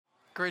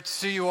Great to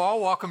see you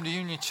all. Welcome to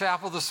Union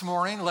Chapel this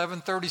morning,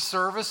 11:30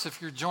 service.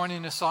 If you're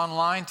joining us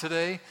online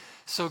today,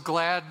 so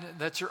glad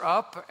that you're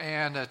up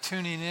and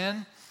tuning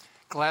in.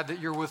 Glad that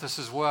you're with us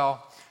as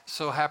well.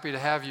 So happy to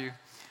have you.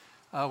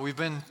 We've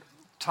been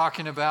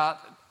talking about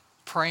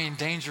praying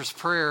dangerous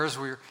prayers.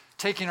 We're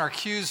taking our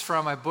cues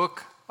from a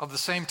book of the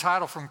same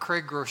title from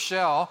Craig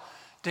Groeschel,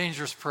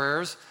 Dangerous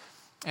Prayers.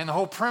 And the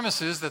whole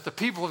premise is that the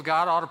people of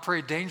God ought to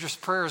pray dangerous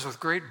prayers with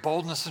great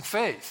boldness and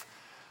faith.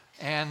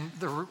 And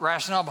the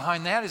rationale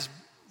behind that is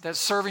that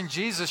serving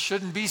Jesus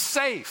shouldn't be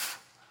safe.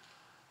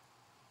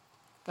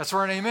 That's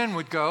where an amen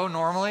would go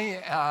normally,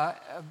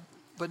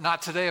 but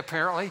not today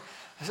apparently.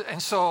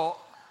 And so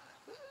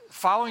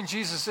following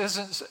Jesus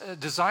isn't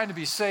designed to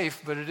be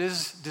safe, but it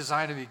is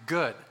designed to be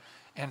good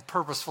and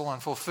purposeful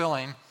and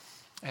fulfilling.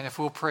 And if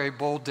we'll pray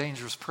bold,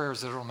 dangerous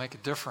prayers, it'll make a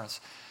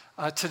difference.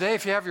 Today,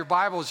 if you have your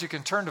Bibles, you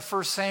can turn to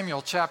 1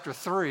 Samuel chapter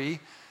 3.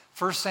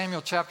 1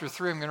 Samuel chapter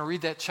 3, I'm going to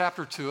read that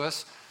chapter to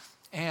us.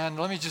 And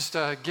let me just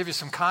give you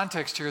some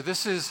context here.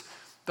 This is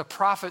the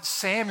prophet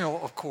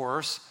Samuel, of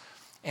course,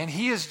 and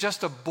he is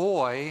just a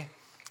boy,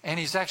 and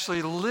he's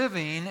actually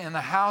living in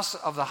the house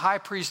of the high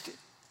priest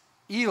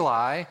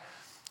Eli,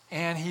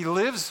 and he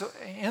lives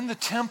in the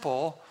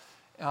temple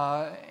in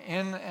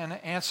an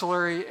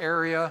ancillary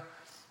area,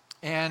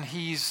 and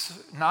he's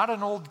not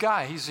an old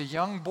guy. He's a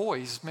young boy.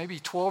 He's maybe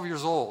 12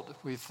 years old,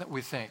 we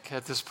think,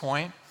 at this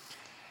point.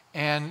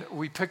 And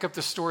we pick up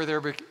the story there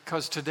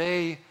because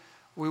today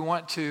we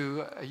want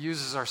to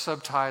use as our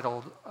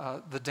subtitle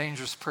the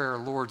dangerous prayer,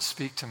 Lord,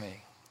 speak to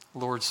me.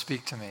 Lord,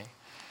 speak to me.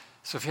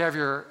 So if you have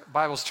your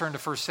Bibles turned to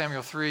 1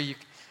 Samuel 3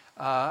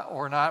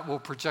 or not, we'll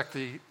project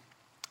the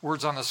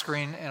words on the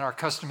screen, and our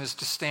custom is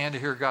to stand to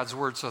hear God's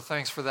word, so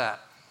thanks for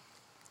that.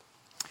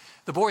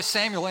 The boy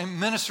Samuel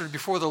ministered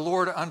before the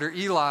Lord under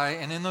Eli,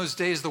 and in those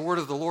days the word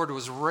of the Lord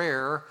was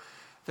rare.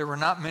 There were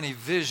not many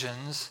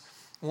visions.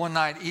 One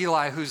night,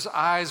 Eli, whose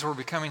eyes were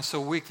becoming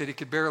so weak that he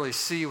could barely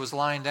see, was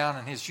lying down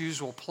in his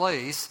usual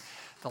place.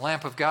 The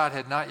lamp of God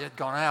had not yet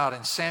gone out,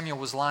 and Samuel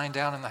was lying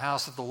down in the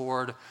house of the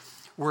Lord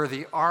where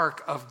the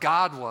ark of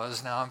God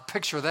was. Now,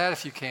 picture that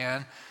if you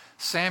can.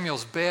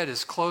 Samuel's bed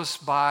is close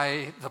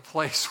by the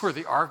place where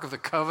the Ark of the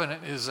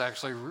Covenant is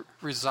actually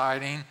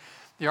residing.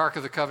 The Ark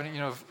of the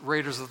Covenant,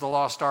 Raiders of the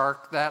Lost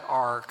Ark, that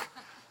ark,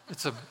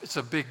 it's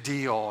a big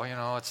deal.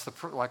 It's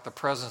like the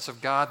presence of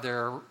God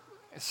there.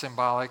 It's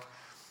symbolic.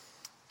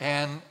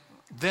 And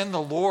then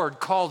the Lord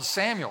called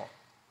Samuel.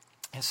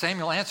 And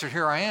Samuel answered,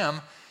 "Here I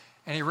am."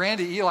 And he ran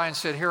to Eli and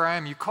said, "Here I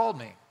am, you called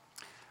me."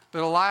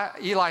 But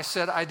Eli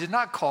said, "I did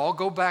not call.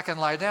 Go back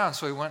and lie down."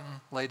 So he went and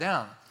lay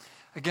down.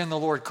 Again, the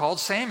Lord called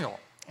Samuel.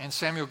 And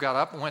Samuel got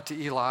up and went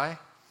to Eli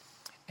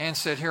and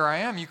said, "Here I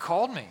am, you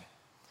called me."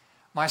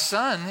 "My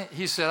son,"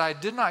 he said, "I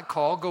did not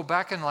call. Go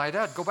back and lie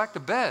down. Go back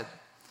to bed."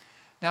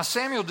 Now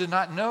Samuel did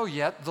not know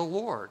yet the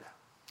Lord.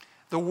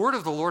 The word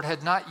of the Lord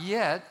had not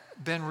yet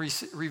been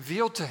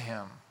revealed to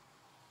him.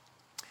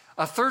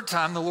 A third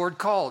time the Lord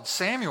called,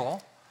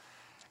 "Samuel."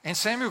 And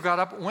Samuel got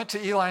up, went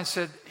to Eli and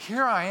said,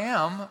 "Here I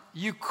am,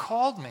 you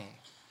called me."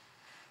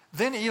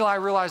 Then Eli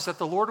realized that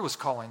the Lord was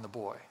calling the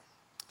boy.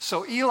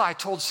 So Eli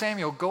told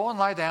Samuel, "Go and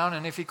lie down,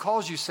 and if he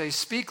calls you, say,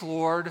 'Speak,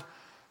 Lord,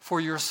 for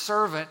your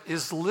servant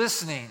is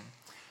listening.'"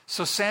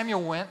 So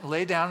Samuel went and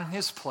lay down in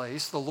his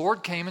place. The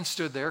Lord came and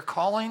stood there,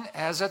 calling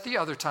as at the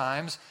other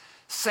times,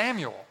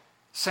 "Samuel,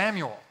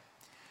 Samuel."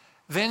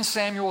 Then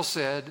Samuel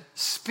said,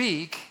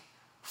 "Speak,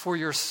 for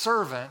your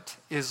servant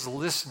is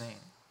listening."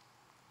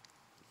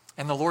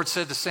 And the Lord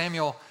said to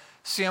Samuel,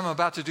 "See, I'm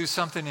about to do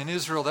something in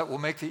Israel that will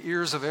make the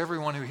ears of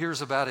everyone who hears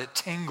about it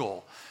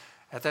tingle.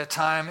 At that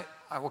time,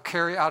 I will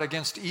carry out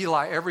against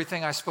Eli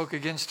everything I spoke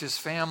against his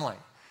family,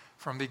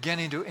 from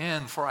beginning to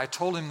end. For I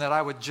told him that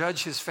I would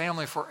judge his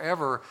family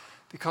forever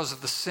because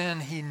of the sin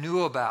he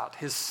knew about.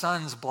 His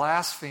sons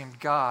blasphemed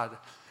God,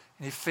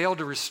 and he failed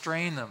to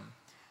restrain them.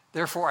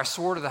 Therefore, I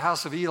swore to the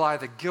house of Eli,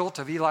 the guilt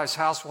of Eli's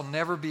house will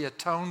never be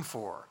atoned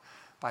for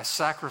by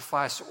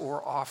sacrifice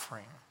or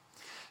offering."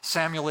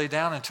 Samuel lay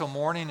down until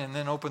morning and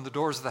then opened the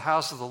doors of the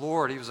house of the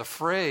Lord. He was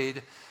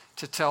afraid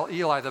to tell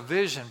Eli the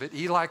vision, but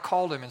Eli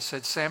called him and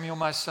said, "Samuel,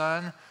 my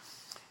son."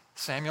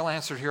 Samuel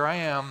answered, "Here I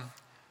am."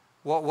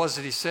 "What was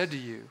it he said to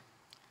you?"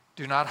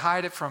 "Do not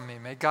hide it from me.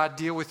 May God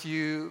deal with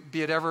you,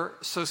 be it ever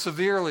so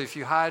severely, if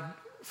you hide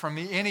from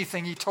me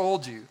anything he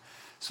told you."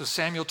 So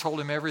Samuel told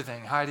him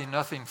everything, hiding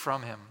nothing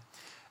from him.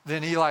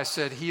 Then Eli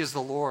said, "He is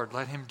the Lord.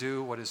 Let him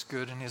do what is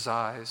good in his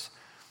eyes."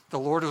 The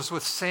Lord was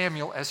with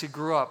Samuel as he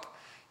grew up.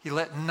 He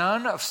let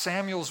none of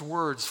Samuel's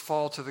words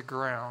fall to the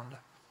ground.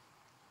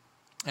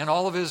 And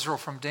all of Israel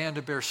from Dan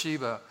to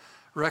Beersheba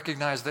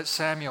recognized that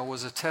Samuel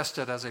was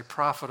attested as a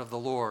prophet of the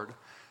Lord.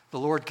 The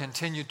Lord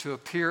continued to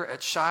appear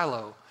at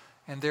Shiloh,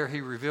 and there he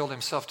revealed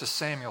himself to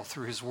Samuel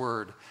through his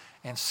word.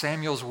 And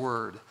Samuel's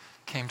word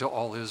came to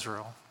all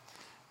Israel.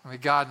 May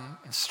God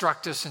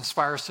instruct us,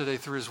 inspire us today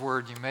through his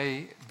word. You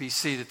may be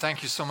seated.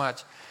 Thank you so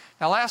much.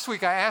 Now, last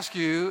week I asked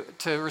you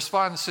to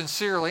respond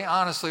sincerely,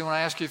 honestly, when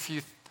I asked you if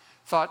you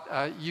thought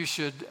you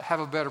should have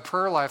a better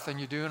prayer life than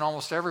you do, and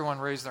almost everyone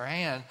raised their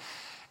hand.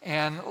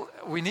 And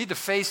we need to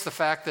face the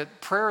fact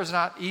that prayer is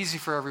not easy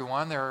for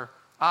everyone. There are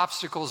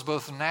obstacles,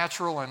 both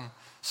natural and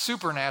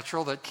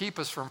supernatural, that keep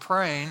us from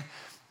praying.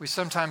 We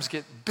sometimes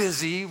get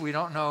busy. We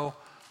don't know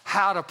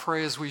how to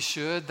pray as we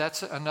should.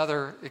 That's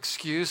another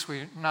excuse.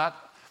 We're not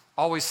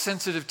always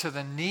sensitive to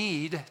the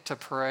need to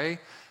pray.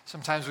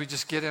 Sometimes we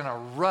just get in a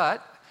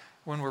rut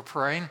when we're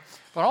praying.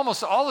 But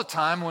almost all the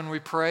time when we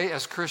pray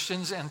as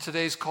Christians in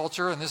today's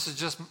culture, and this is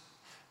just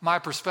my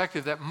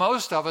perspective, that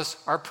most of us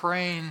are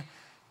praying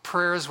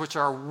prayers which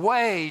are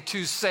way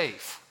too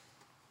safe,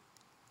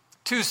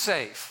 too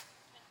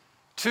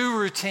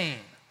routine.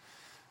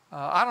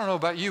 I don't know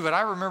about you, but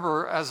I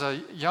remember as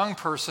a young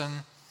person,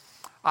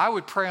 I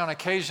would pray on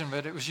occasion,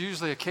 but it was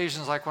usually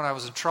occasions like when I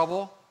was in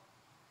trouble.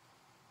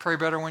 Pray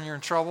better when you're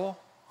in trouble.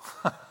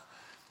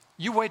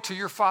 You wait till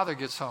your father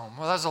gets home.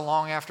 Well, that's a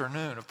long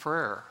afternoon of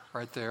prayer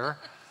right there.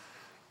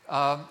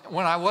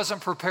 When I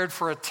wasn't prepared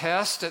for a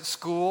test at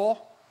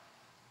school,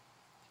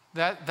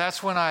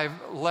 that's when I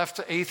left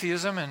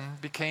atheism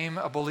and became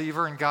a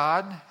believer in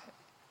God.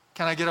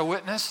 Can I get a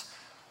witness?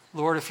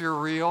 Lord, if you're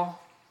real,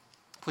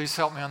 please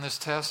help me on this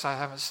test. I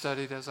haven't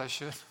studied as I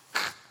should.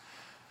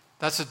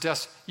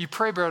 You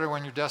pray better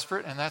when you're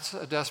desperate, and that's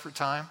a desperate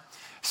time.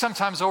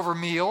 Sometimes over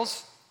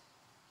meals,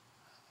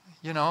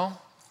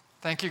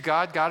 thank you,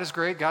 God. God is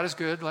great. God is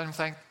good.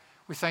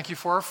 We thank you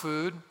for our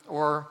food,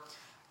 or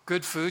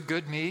good food,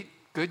 good meat,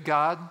 good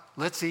God.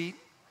 Let's eat.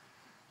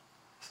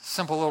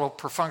 Simple little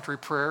perfunctory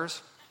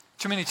prayers.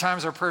 Too many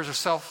times our prayers are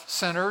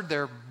self-centered.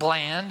 They're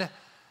bland.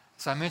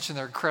 As I mentioned,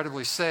 they're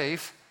incredibly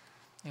safe.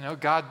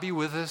 God be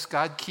with us.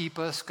 God keep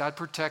us. God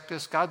protect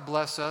us. God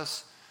bless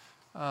us.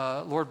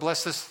 Lord,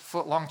 bless this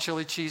foot-long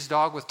chili cheese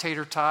dog with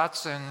tater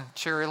tots and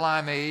cherry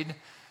limeade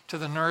to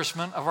the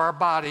nourishment of our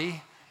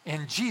body.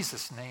 In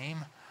Jesus'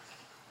 name.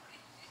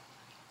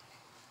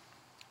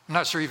 I'm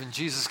not sure even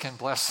Jesus can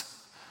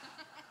bless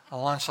a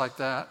lunch like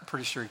that. I'm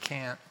pretty sure he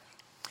can't.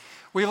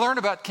 We learned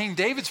about King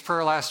David's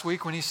prayer last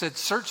week when he said,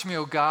 "Search me,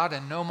 O God,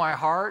 and know my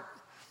heart.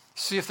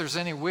 See if there's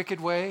any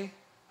wicked way,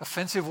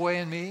 offensive way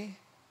in me.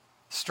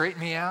 Straighten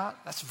me out."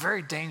 That's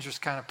very dangerous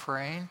kind of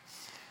praying.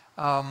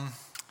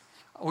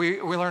 We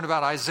learned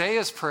about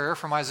Isaiah's prayer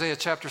from Isaiah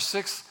chapter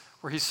 6,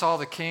 where he saw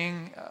the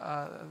king,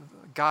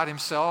 God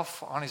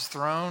himself on his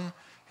throne,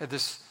 had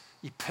this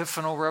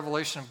epiphanal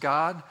revelation of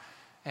God,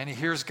 and he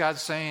hears God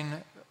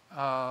saying,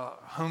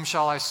 "Whom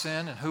shall I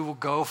send, and who will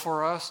go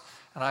for us?"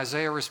 And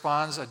Isaiah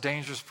responds, a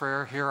dangerous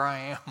prayer, "Here I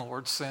am,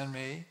 Lord, send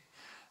me."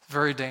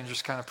 Very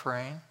dangerous kind of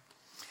praying.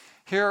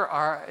 Here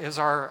is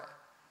our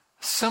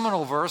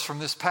seminal verse from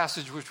this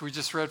passage, which we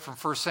just read from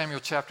 1 Samuel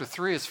chapter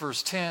 3. It's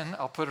verse 10.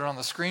 I'll put it on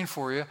the screen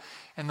for you.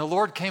 "And the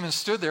Lord came and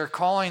stood there,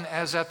 calling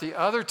as at the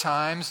other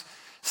times,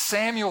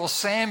 'Samuel,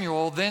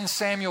 Samuel.' Then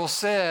Samuel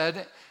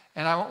said,"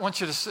 and I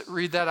want you to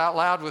read that out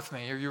loud with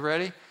me. Are you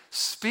ready?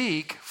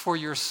 "Speak, for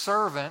your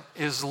servant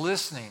is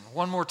listening."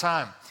 One more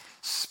time.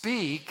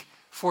 "Speak,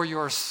 for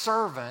your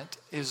servant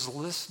is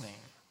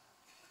listening."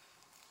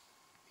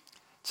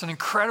 It's an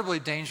incredibly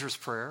dangerous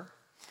prayer.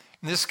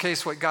 In this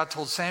case, what God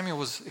told Samuel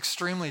was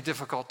extremely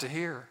difficult to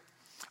hear.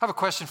 I have a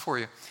question for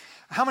you.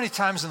 How many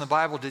times in the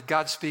Bible did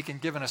God speak and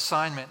give an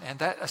assignment, and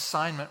that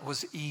assignment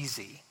was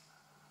easy?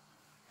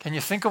 Can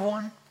you think of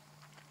one?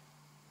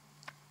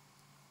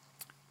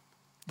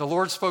 The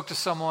Lord spoke to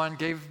someone,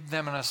 gave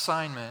them an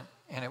assignment,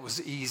 and it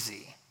was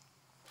easy.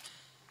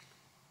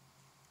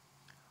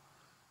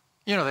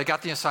 They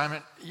got the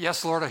assignment.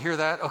 "Yes, Lord, I hear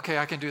that. Okay,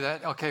 I can do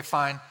that. Okay,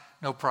 fine.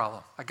 No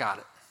problem. I got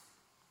it.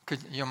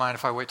 Could you mind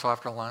if I wait till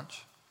after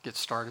lunch? Get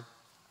started."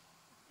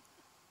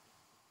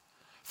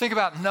 Think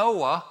about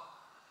Noah.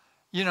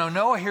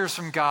 Noah hears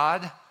from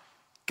God.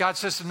 God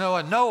says to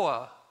Noah,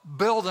 "Noah,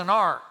 build an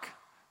ark."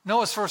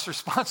 Noah's first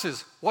response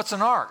is, "What's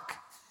an ark?"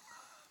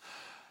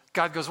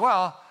 God goes,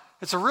 "Well,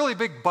 it's a really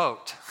big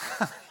boat,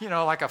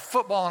 like a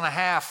football and a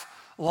half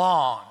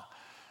long.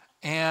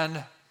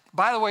 And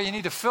by the way, you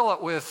need to fill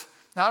it with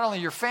not only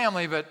your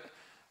family, but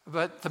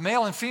the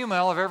male and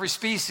female of every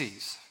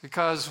species.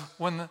 Because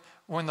when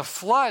the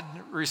flood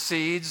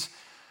recedes,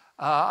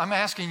 I'm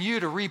asking you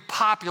to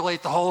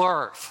repopulate the whole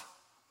earth."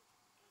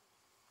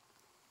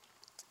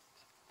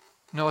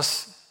 Noah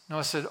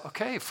said,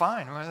 "Okay,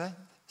 fine. Well, that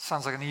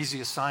sounds like an easy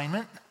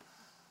assignment."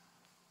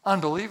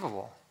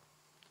 Unbelievable.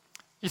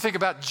 You think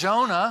about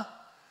Jonah.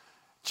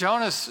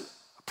 Jonah's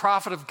a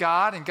prophet of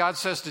God, and God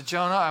says to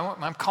Jonah,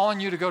 "I'm calling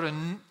you to go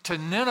to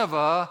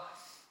Nineveh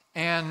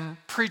and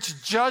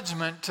preach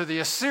judgment to the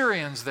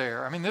Assyrians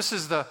there." I mean, this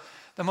is the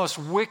most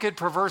wicked,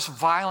 perverse,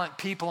 violent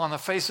people on the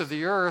face of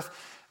the earth,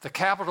 the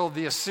capital of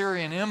the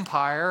Assyrian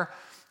Empire.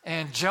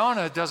 And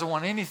Jonah doesn't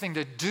want anything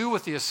to do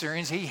with the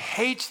Assyrians. He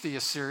hates the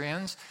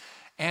Assyrians.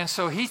 And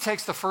so he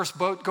takes the first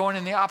boat going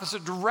in the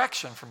opposite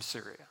direction from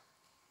Syria.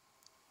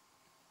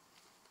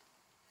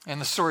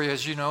 And the story,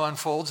 as you know,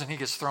 unfolds, and he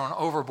gets thrown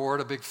overboard.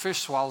 A big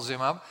fish swallows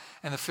him up,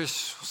 and the fish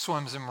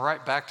swims him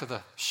right back to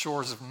the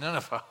shores of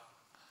Nineveh.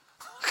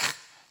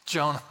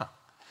 Jonah.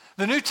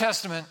 The New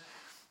Testament,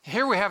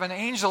 here we have an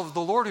angel of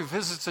the Lord who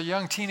visits a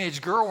young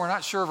teenage girl. We're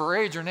not sure of her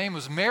age. Her name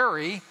was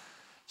Mary.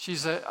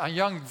 She's a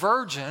young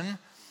virgin,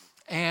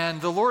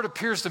 and the Lord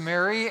appears to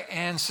Mary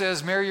and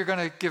says, Mary, you're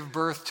going to give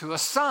birth to a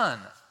son,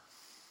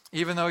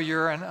 even though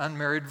you're an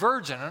unmarried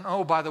virgin. And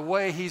oh, by the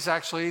way, he's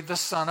actually the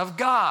Son of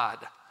God.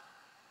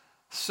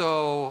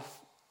 So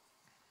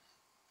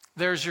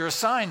there's your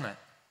assignment.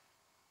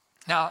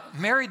 Now,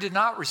 Mary did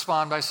not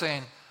respond by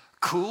saying,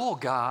 cool,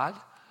 God,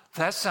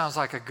 that sounds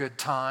like a good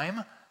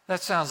time. That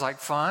sounds like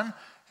fun.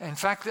 In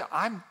fact,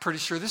 I'm pretty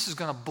sure this is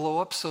going to blow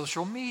up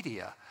social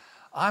media.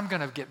 I'm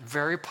going to get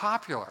very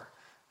popular.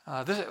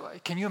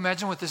 Can you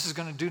imagine what this is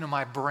going to do to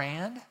my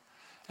brand?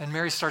 And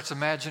Mary starts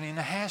imagining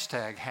a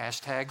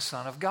hashtag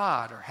Son of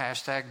God, or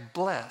hashtag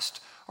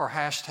blessed, or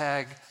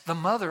hashtag the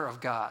Mother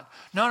of God.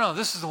 No,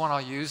 this is the one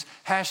I'll use,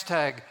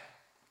 hashtag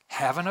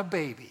having a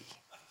baby.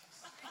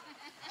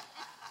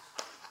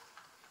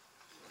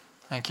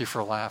 Thank you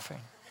for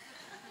laughing.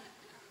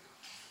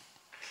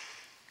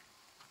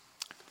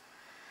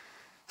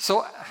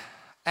 So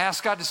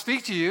ask God to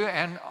speak to you,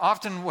 and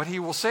often what he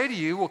will say to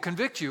you will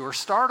convict you or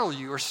startle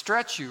you or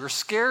stretch you or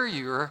scare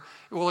you, or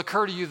it will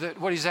occur to you that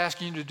what he's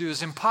asking you to do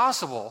is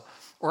impossible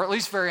or at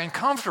least very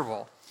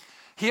uncomfortable.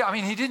 He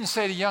didn't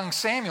say to young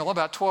Samuel,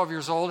 about 12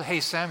 years old,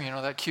 hey, Samuel, you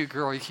know that cute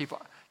girl you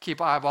keep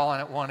eyeballing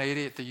at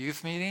 180 at the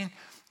youth meeting?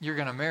 You're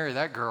going to marry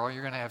that girl.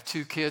 You're going to have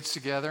 2 kids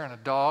together and a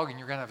dog, and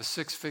you're going to have a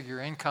 6-figure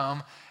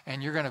income,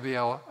 and you're going to be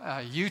a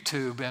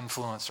YouTube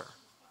influencer.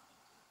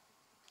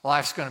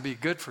 Life's going to be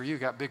good for you.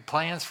 Got big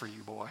plans for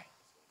you, boy.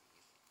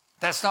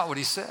 That's not what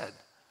he said.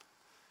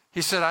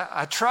 He said,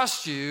 I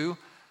trust you,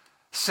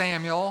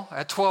 Samuel,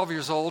 at 12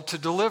 years old, to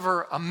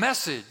deliver a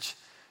message,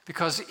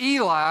 because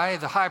Eli,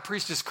 the high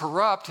priest, is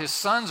corrupt. His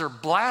sons are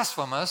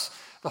blasphemous.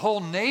 The whole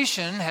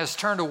nation has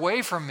turned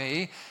away from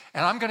me,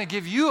 and I'm going to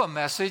give you a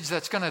message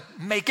that's going to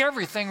make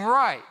everything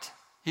right,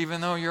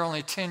 even though you're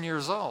only 10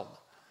 years old.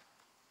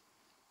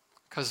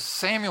 Because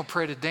Samuel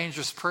prayed a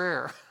dangerous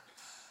prayer.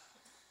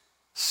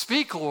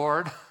 Speak,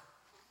 Lord,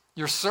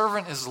 your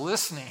servant is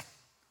listening.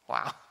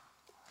 Wow.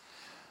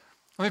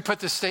 Let me put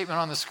this statement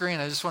on the screen.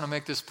 I just want to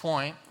make this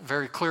point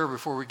very clear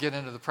before we get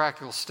into the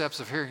practical steps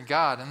of hearing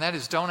God, and that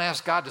is, don't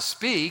ask God to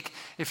speak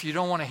if you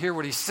don't want to hear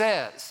what he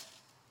says.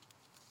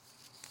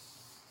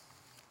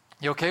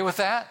 You okay with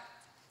that?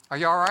 Are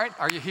you all right?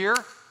 Are you here?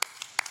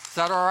 Is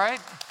that all right?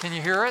 Can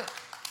you hear it?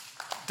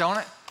 Don't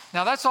it?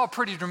 Now, that's all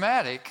pretty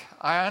dramatic,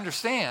 I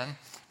understand,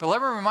 but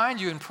let me remind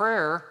you in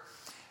prayer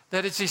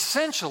that it's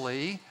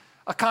essentially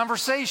a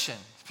conversation.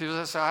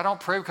 People say, I don't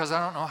pray because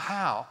I don't know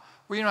how.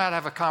 Well, you know how to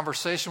have a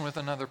conversation with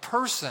another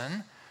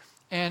person,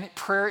 and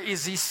prayer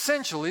is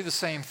essentially the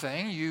same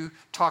thing. You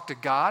talk to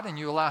God and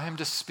you allow him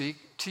to speak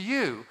to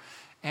you.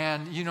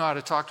 And you know how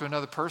to talk to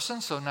another person,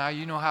 so now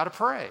you know how to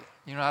pray.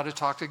 You know how to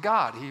talk to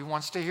God. He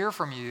wants to hear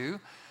from you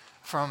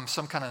from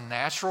some kind of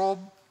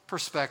natural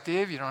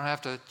perspective. You don't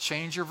have to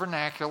change your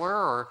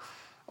vernacular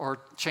or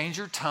change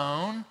your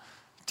tone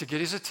to get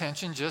his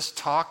attention. Just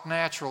talk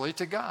naturally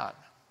to God.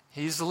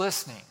 He's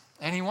listening,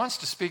 and he wants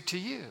to speak to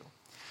you.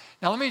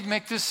 Now, let me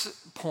make this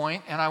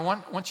point, and I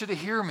want you to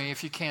hear me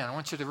if you can. I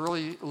want you to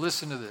really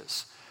listen to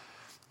this.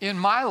 In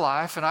my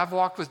life, and I've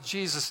walked with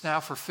Jesus now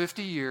for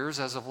 50 years.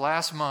 As of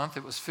last month,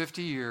 it was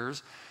 50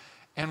 years.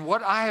 And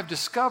what I have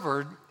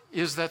discovered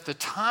is that the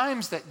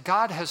times that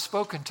God has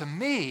spoken to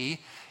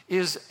me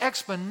is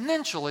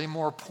exponentially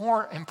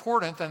more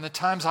important than the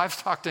times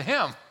I've talked to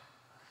him.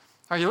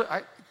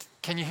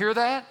 Can you hear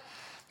that?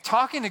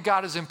 Talking to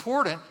God is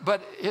important,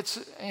 but it's,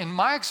 in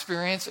my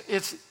experience,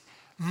 it's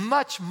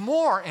much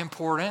more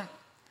important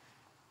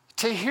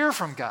to hear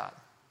from God.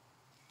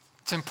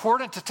 It's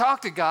important to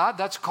talk to God.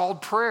 That's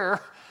called prayer.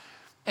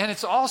 And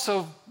it's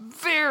also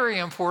very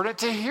important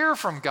to hear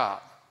from God.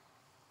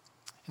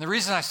 And the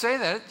reason I say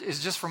that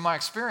is just from my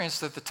experience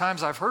that the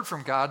times I've heard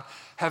from God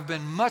have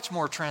been much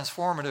more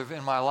transformative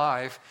in my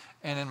life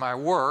and in my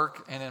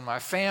work and in my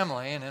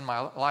family and in my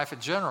life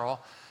in general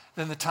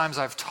than the times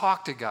I've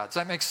talked to God. Does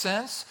that make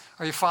sense?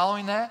 Are you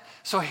following that?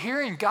 So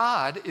hearing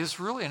God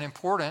is really an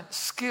important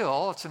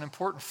skill. It's an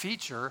important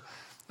feature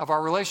of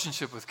our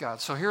relationship with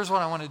God. So here's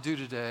what I want to do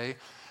today.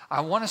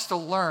 I want us to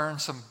learn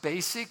some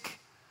basic,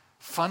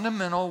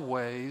 fundamental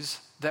ways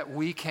that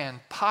we can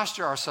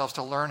posture ourselves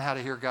to learn how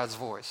to hear God's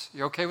voice.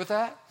 You okay with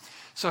that?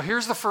 So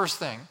here's the first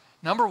thing.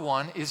 Number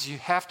one is you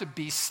have to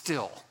be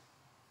still.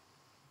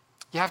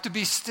 You have to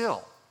be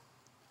still.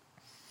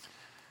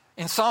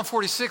 In Psalm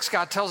 46,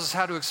 God tells us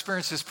how to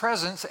experience his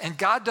presence, and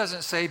God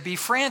doesn't say be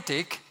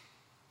frantic,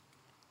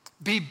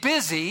 be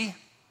busy,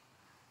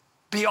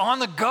 be on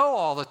the go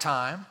all the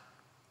time.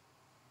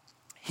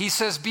 He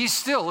says be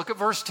still. Look at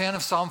verse 10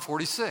 of Psalm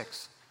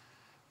 46.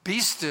 Be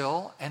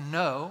still and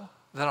know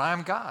that I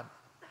am God.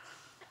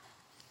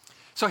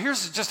 So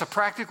here's just a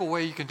practical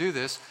way you can do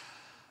this.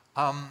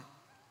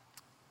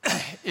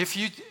 If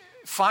you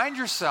find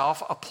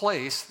yourself a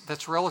place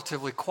that's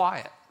relatively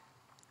quiet,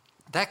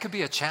 that could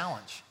be a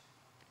challenge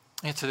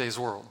in today's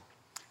world.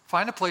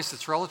 Find a place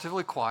that's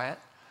relatively quiet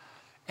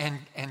and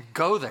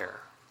go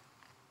there.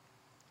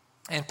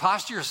 And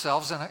posture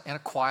yourselves in a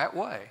quiet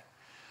way.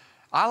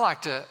 I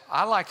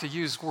like to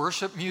use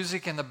worship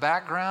music in the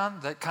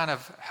background that kind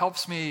of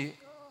helps me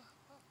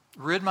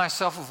rid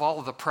myself of all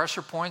of the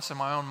pressure points in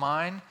my own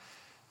mind,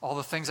 all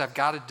the things I've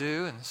got to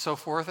do and so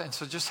forth. And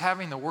so just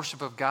having the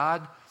worship of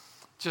God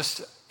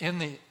just in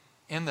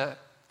the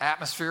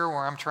atmosphere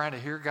where I'm trying to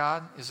hear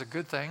God is a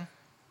good thing.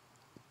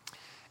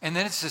 And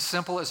then it's as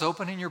simple as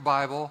opening your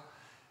Bible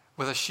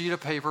with a sheet of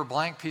paper,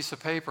 blank piece of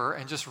paper,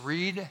 and just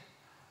read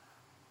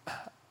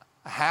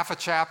a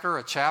chapter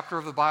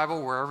of the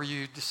Bible, wherever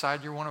you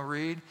decide you want to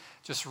read.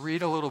 Just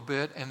read a little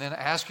bit and then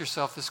ask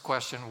yourself this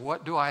question: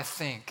 what do I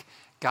think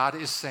God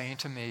is saying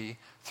to me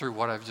through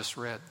what I've just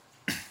read?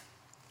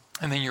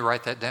 And then you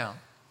write that down.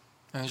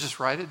 And just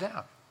write it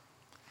down.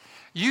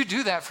 You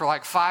do that for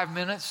like 5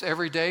 minutes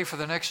every day for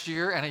the next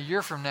year, and a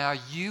year from now,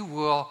 you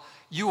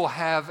will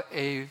have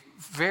a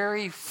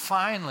very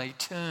finely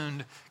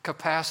tuned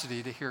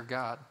capacity to hear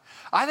God.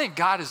 I think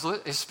God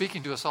is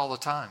speaking to us all the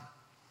time.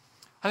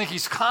 I think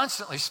he's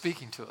constantly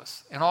speaking to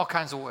us in all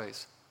kinds of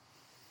ways.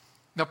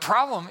 The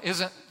problem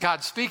isn't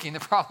God speaking. The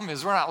problem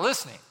is we're not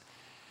listening.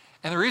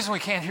 And the reason we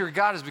can't hear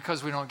God is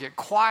because we don't get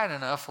quiet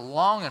enough,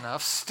 long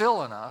enough,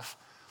 still enough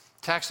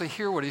to actually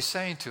hear what he's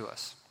saying to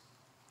us.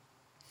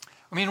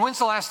 I mean, when's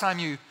the last time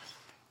you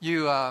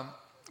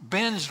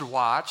binge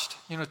watched,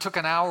 took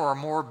an hour or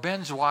more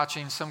binge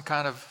watching some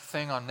kind of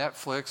thing on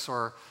Netflix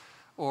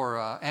or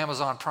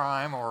Amazon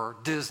Prime or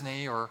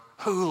Disney or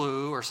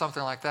Hulu or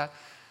something like that,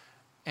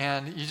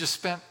 and you just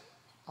spent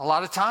a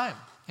lot of time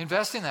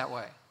investing that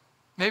way?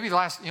 Maybe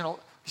you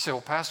say, well,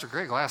 Pastor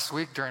Greg, last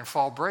week during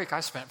fall break, I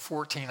spent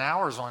 14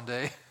 hours one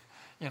day,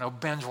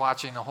 binge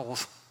watching the whole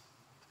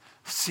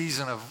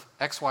season of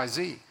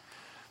XYZ.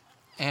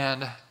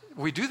 And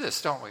we do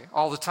this, don't we,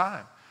 all the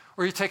time.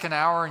 Or you take an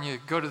hour and you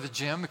go to the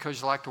gym because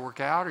you like to work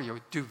out, or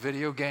you do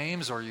video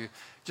games, or you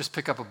just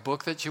pick up a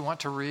book that you want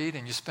to read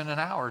and you spend an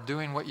hour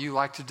doing what you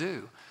like to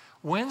do.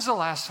 When's the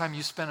last time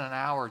you spent an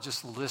hour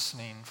just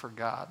listening for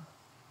God?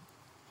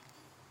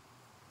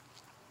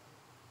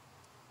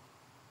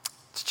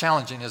 It's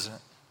challenging, isn't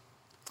it?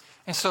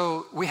 And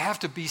so we have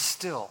to be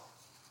still.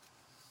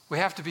 We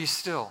have to be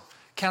still.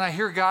 Can I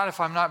hear God if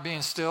I'm not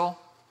being still?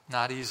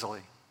 Not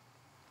easily.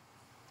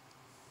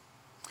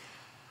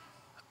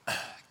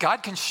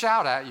 God can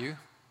shout at you,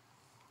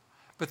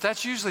 but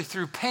that's usually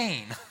through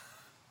pain.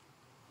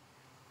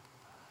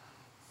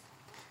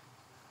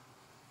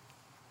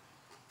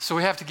 So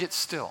we have to get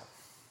still.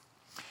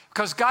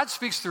 Because God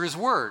speaks through his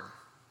word.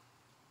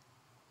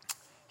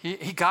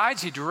 He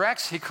guides, he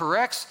directs, he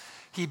corrects,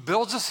 he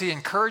builds us, he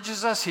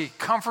encourages us, he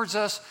comforts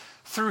us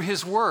through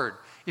his word.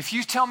 If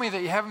you tell me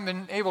that you haven't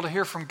been able to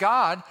hear from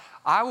God,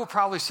 I will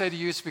probably say to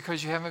you it's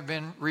because you haven't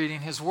been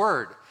reading his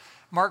word.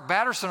 Mark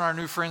Batterson, our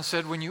new friend,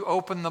 said when you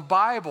open the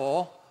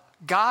Bible,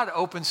 God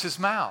opens his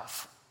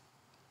mouth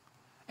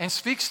and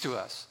speaks to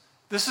us.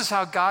 This is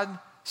how God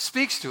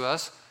speaks to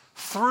us,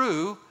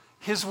 through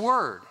his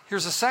word.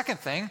 Here's a second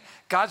thing: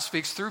 God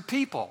speaks through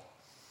people.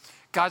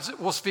 God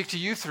will speak to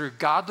you through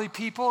godly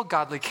people,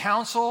 godly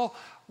counsel,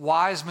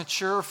 wise,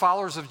 mature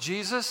followers of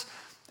Jesus.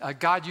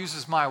 God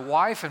uses my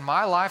wife and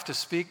my life to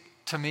speak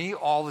to me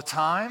all the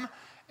time,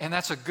 and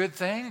that's a good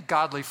thing.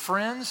 Godly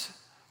friends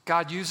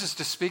God uses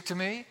to speak to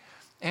me.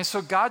 And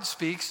so God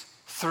speaks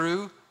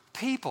through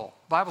people.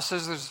 The Bible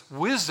says there's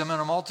wisdom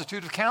in a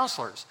multitude of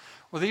counselors.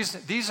 Well,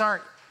 these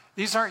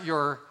aren't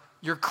your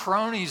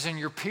cronies and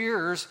your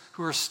peers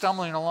who are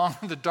stumbling along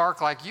in the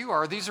dark like you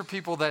are. These are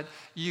people that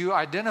you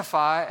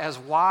identify as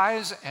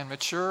wise and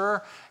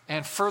mature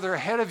and further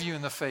ahead of you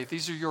in the faith.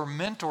 These are your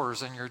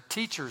mentors and your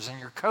teachers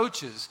and your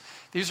coaches.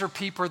 These are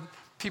people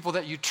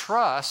that you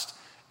trust,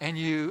 and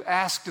you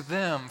ask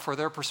them for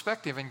their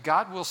perspective, and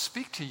God will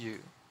speak to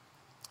you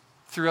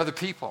through other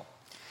people.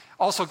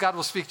 Also, God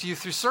will speak to you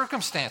through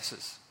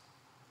circumstances.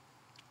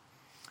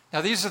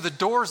 Now, these are the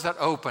doors that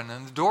open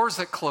and the doors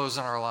that close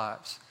in our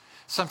lives.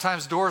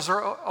 Sometimes doors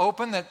are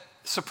open that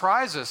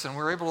surprise us, and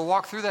we're able to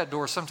walk through that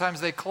door.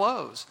 Sometimes they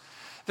close.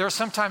 There are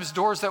sometimes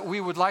doors that we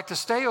would like to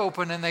stay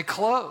open, and they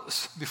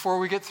close before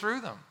we get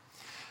through them.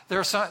 There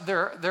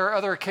are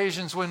other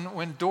occasions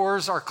when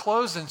doors are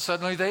closed and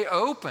suddenly they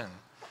open.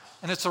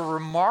 And it's a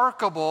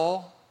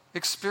remarkable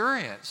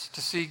experience to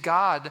see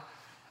God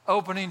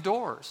opening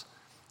doors.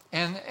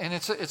 And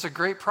it's a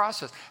great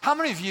process. How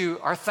many of you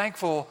are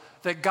thankful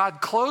that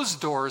God closed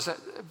doors at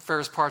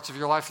various parts of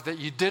your life that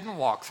you didn't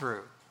walk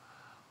through?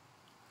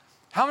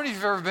 How many of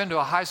you have ever been to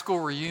a high school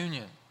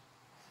reunion?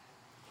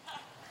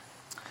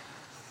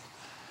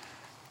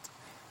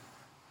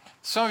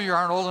 Some of you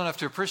aren't old enough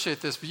to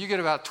appreciate this, but you get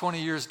about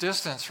 20 years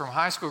distance from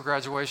high school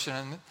graduation,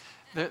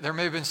 and there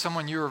may have been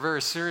someone you were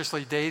very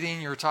seriously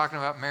dating, you were talking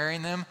about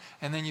marrying them,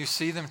 and then you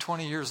see them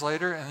 20 years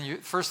later, and the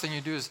first thing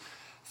you do is,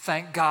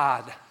 thank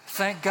God.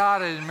 Thank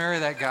God I didn't marry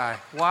that guy.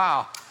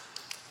 Wow.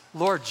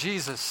 Lord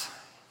Jesus,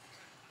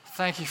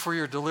 thank you for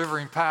your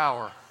delivering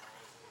power.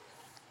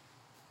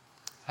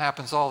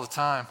 Happens all the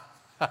time.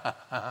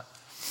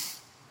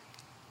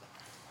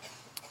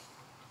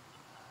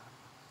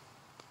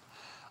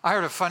 I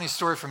heard a funny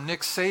story from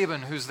Nick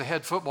Saban, who's the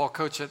head football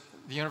coach at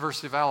the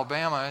University of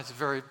Alabama. It's a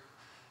very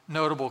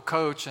notable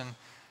coach, and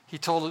he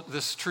told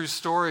this true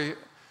story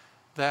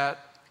that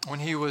when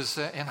he was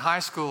in high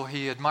school,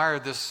 he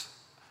admired this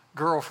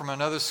girl from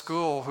another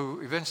school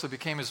who eventually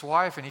became his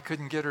wife, and he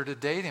couldn't get her to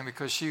date him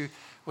because she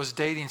was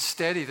dating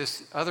steady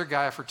this other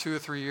guy for 2 or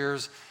 3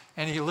 years,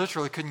 and he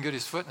literally couldn't get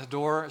his foot in the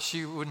door.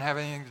 She wouldn't have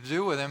anything to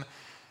do with him.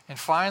 And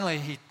finally,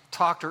 he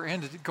talked her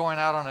into going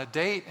out on a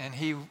date, and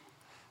he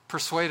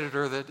persuaded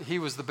her that he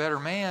was the better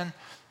man,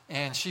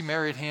 and she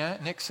married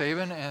him, Nick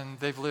Saban, and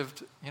they've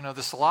lived,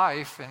 this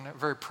life in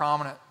very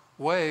prominent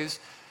ways.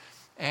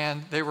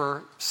 And they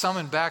were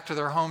summoned back to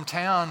their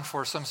hometown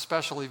for some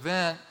special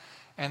event,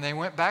 and they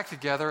went back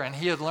together, and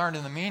he had learned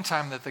in the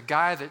meantime that the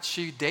guy that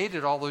she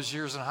dated all those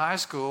years in high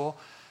school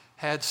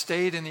had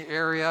stayed in the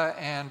area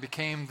and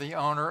became the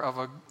owner of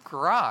a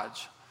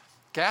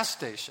gas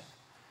station.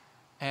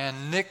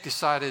 And Nick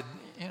decided,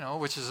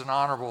 which is an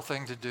honorable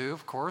thing to do,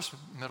 of course,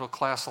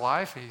 middle-class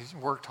life. He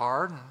worked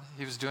hard, and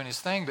he was doing his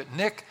thing. But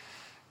Nick,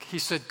 he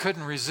said,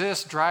 couldn't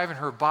resist driving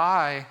her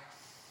by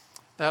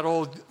that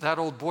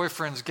old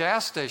boyfriend's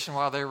gas station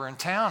while they were in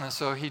town. And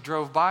so he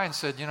drove by and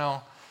said,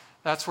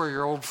 that's where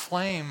your old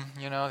flame,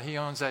 he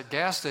owns that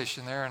gas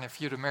station there. And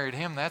if you'd have married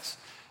him,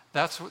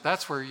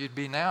 that's where you'd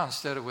be now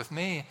instead of with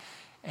me.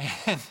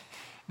 And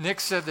Nick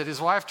said that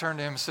his wife turned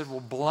to him and said,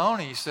 well,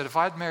 baloney. He said, if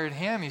I'd married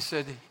him, he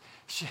said,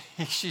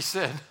 she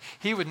said,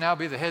 he would now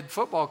be the head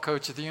football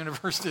coach at the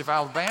University of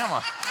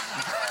Alabama.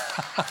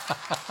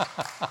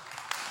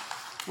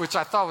 Which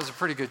I thought was a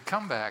pretty good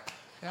comeback.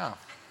 Yeah.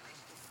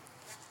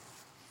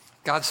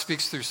 God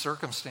speaks through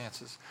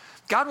circumstances.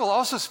 God will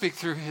also speak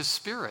through his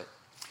Spirit.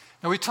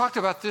 Now, we talked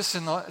about this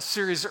in the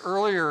series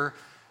earlier,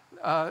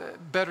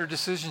 Better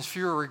Decisions,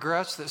 Fewer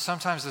Regrets, that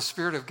sometimes the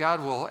Spirit of God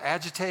will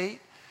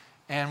agitate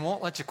and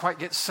won't let you quite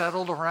get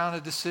settled around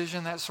a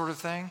decision, that sort of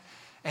thing.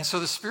 And so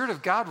the Spirit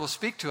of God will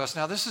speak to us.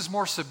 Now, this is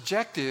more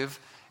subjective,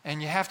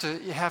 and you have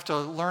to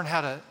learn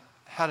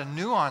how to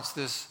nuance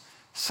this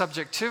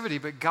subjectivity,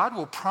 but God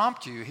will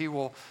prompt you. He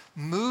will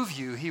move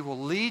you. He will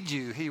lead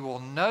you. He will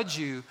nudge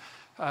you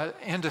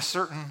into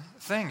certain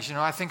things.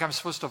 I think I'm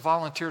supposed to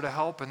volunteer to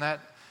help in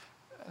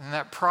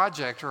that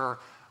project, or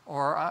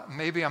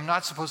maybe I'm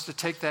not supposed to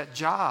take that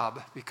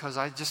job because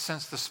I just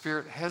sense the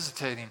Spirit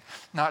hesitating.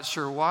 Not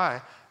sure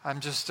why.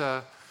 I'm just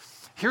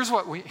here's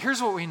what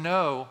we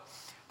know,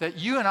 that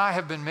you and I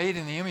have been made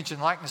in the image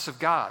and likeness of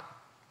God.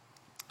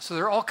 So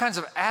there are all kinds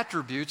of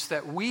attributes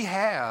that we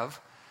have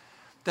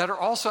that are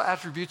also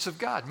attributes of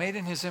God, made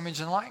in his image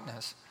and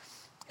likeness.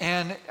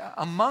 And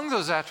among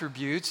those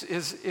attributes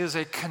is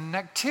a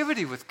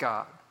connectivity with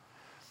God,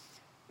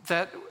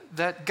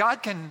 that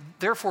God can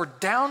therefore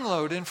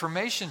download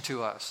information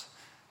to us,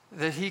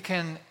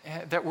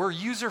 that we're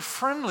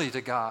user-friendly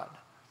to God,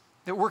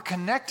 that we're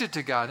connected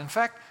to God. In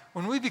fact,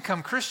 when we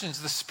become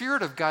Christians, the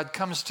Spirit of God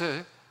comes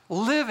to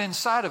live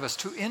inside of us,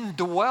 to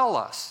indwell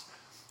us.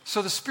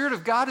 So the Spirit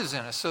of God is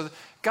in us. So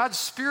God's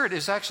Spirit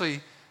is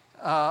actually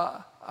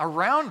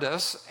around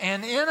us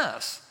and in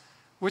us,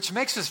 which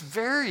makes us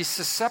very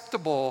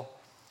susceptible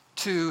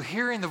to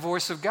hearing the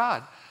voice of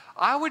God.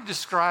 I would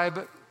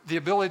describe the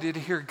ability to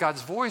hear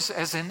God's voice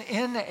as an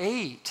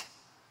innate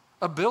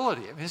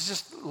ability. I mean, it's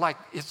just like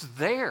it's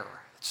there.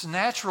 It's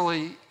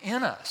naturally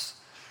in us.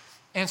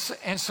 And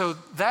so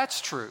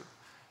that's true,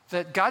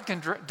 that God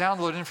can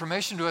download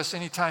information to us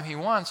anytime he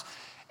wants.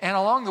 And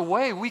along the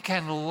way, we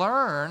can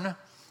learn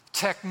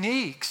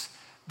techniques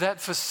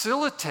that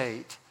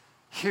facilitate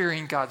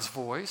hearing God's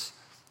voice.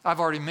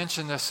 I've already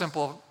mentioned the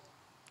simple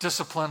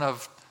discipline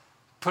of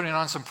putting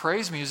on some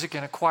praise music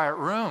in a quiet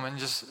room and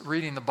just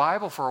reading the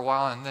Bible for a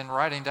while and then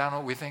writing down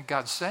what we think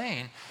God's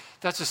saying.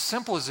 That's as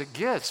simple as it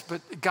gets,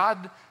 but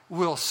God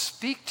will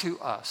speak to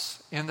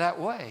us in that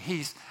way.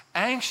 He's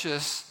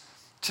anxious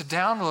to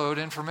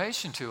download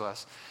information to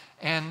us.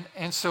 And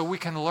so we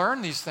can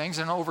learn these things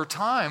and over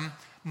time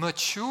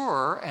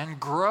mature and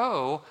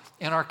grow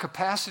in our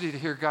capacity to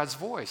hear God's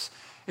voice.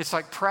 It's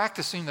like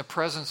practicing the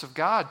presence of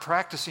God.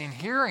 Practicing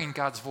hearing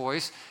God's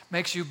voice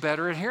makes you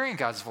better at hearing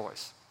God's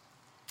voice.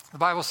 The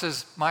Bible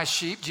says, my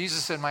sheep,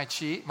 Jesus said, my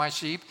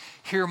sheep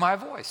hear my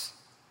voice,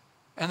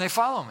 and they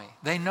follow me.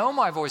 They know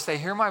my voice. They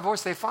hear my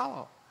voice. They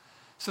follow.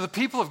 So the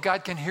people of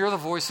God can hear the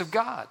voice of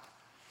God.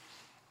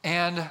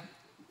 And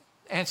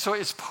so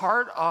it's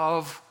part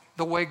of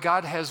the way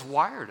God has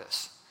wired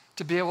us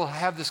to be able to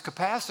have this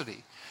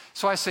capacity.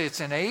 So I say it's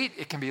innate.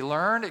 It can be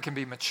learned. It can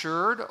be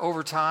matured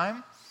over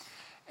time.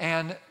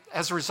 And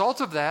as a result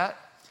of that,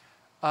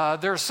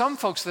 there are some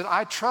folks that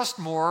I trust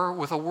more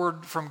with a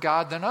word from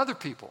God than other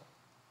people.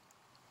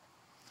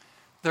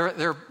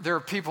 There are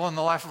people in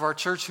the life of our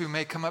church who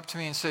may come up to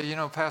me and say,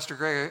 Pastor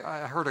Greg, I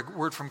heard a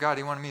word from God.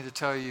 He wanted me to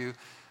tell you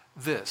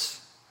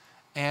this.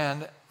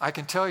 And I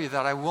can tell you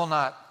that I will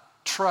not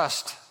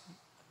trust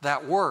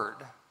that word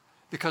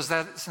because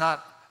that's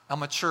not a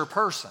mature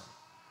person.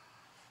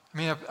 I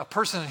mean, a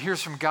person that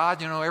hears from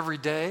God, every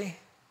day,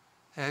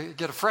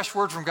 get a fresh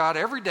word from God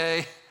every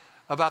day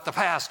about the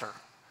pastor.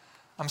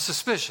 I'm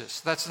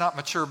suspicious. That's not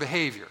mature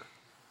behavior.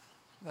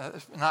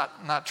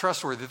 Not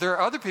trustworthy. There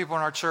are other people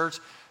in our church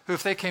who,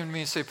 if they came to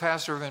me and say,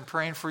 Pastor, I've been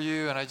praying for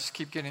you, and I just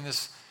keep getting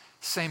this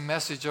same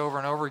message over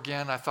and over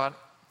again, I thought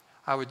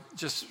I would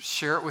just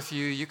share it with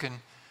you. You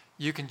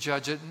can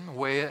judge it and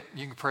weigh it.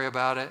 You can pray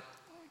about it.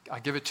 I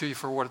give it to you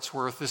for what it's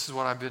worth. This is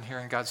what I've been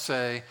hearing God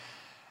say.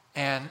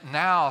 And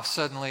now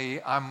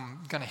suddenly I'm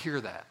going to hear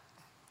that,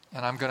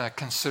 and I'm going to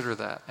consider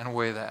that and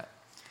weigh that.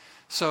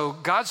 So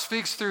God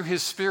speaks through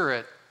his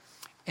Spirit,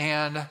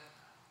 and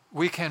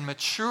we can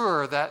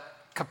mature that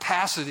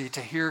capacity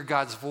to hear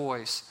God's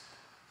voice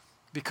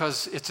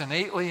because it's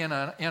innately in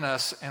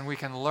us, and we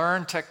can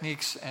learn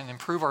techniques and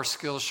improve our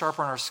skills,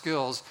 sharpen our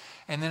skills,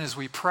 and then as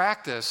we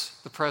practice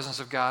the presence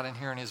of God and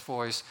hearing his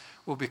voice,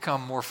 we'll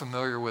become more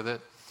familiar with it.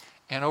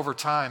 And over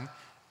time,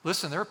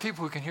 listen, there are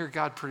people who can hear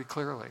God pretty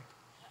clearly.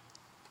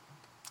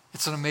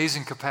 It's an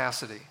amazing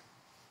capacity.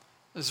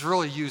 It's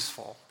really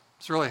useful.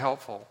 It's really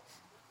helpful.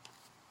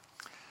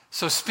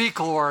 So speak,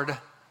 Lord,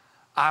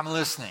 I'm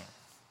listening.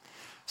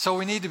 So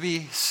we need to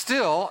be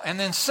still, and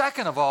then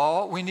second of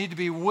all, we need to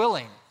be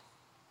willing.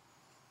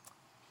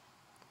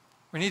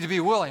 We need to be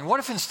willing. What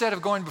if instead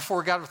of going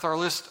before God with our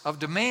list of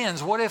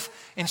demands, what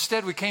if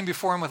instead we came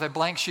before him with a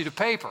blank sheet of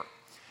paper?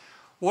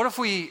 What if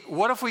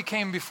we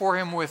came before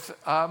him with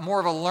more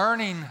of a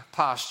learning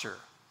posture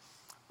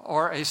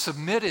or a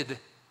submitted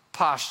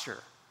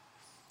posture?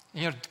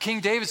 You know,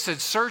 King David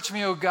said, search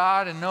me, O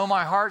God, and know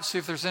my heart, see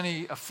if there's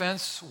any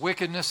offense,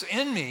 wickedness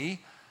in me,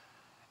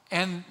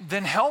 and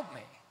then help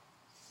me.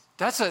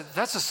 That's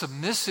a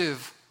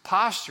submissive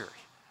posture.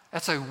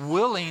 That's a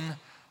willing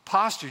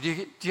posture.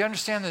 Do you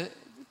understand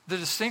the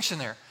distinction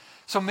there?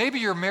 So maybe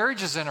your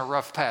marriage is in a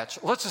rough patch.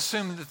 Let's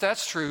assume that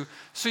that's true.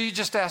 So you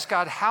just ask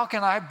God, how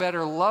can I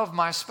better love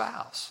my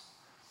spouse?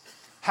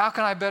 How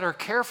can I better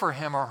care for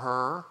him or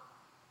her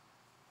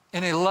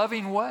in a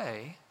loving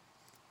way?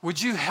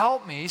 Would you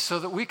help me so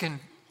that we can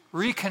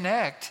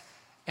reconnect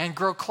and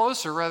grow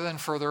closer rather than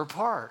further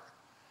apart?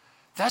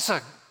 That's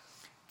a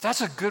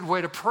good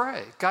way to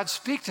pray. God,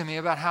 speak to me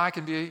about how I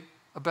can be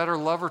a better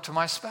lover to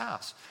my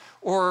spouse.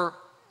 Or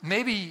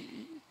maybe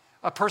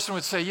a person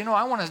would say,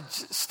 I want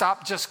to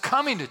stop just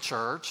coming to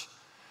church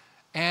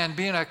and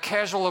being a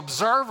casual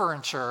observer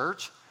in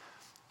church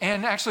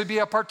and actually be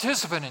a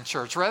participant in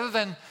church. Rather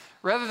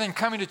than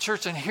coming to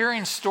church and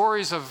hearing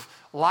stories of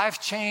life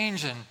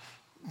change and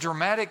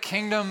dramatic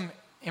kingdom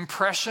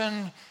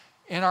impression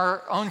in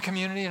our own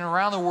community and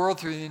around the world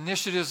through the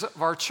initiatives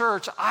of our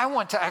church, I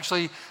want to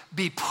actually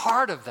be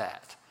part of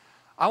that.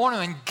 I want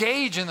to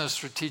engage in those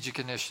strategic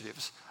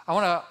initiatives. I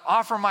want to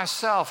offer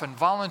myself and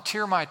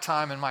volunteer my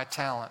time and my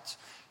talents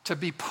to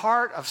be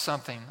part of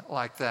something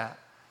like that.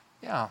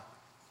 Yeah.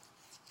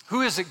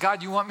 Who is it,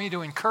 God, you want me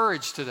to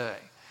encourage today?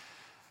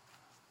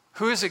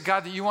 Who is it,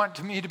 God, that you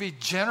want me to be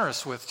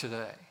generous with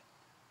today?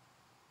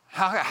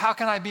 How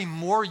can I be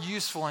more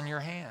useful in your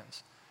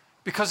hands?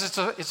 Because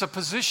it's a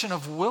position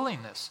of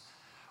willingness.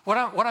 What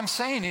I'm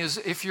saying is,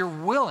 if you're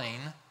willing,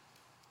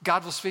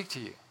 God will speak to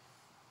you.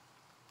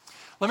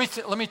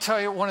 Let me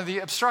tell you one of the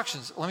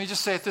obstructions. Let me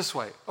just say it this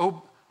way.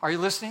 Are you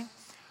listening?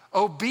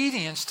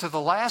 Obedience to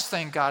the last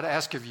thing God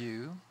asks of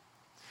you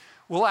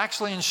will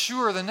actually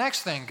ensure the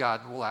next thing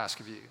God will ask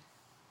of you.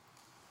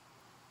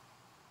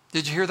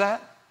 Did you hear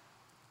that?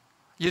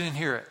 You didn't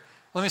hear it.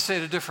 Let me say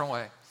it a different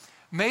way.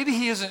 Maybe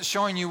he isn't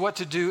showing you what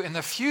to do in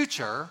the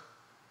future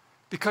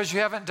because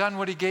you haven't done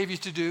what he gave you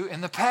to do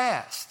in the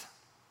past.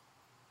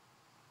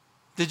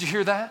 Did you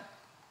hear that?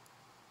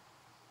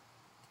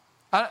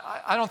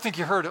 I don't think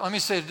you heard it. Let me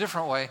say it a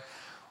different way.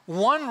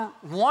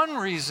 One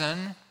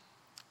reason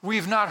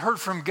we've not heard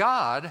from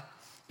God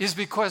is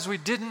because we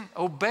didn't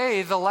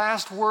obey the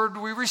last word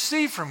we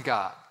received from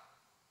God.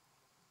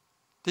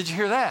 Did you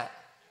hear that?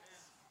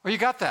 Or you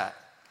got that?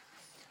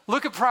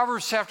 Look at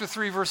Proverbs chapter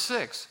 3, verse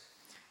 6.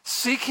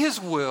 Seek his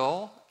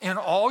will in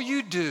all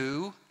you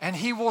do, and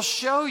he will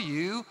show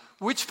you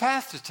which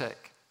path to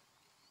take.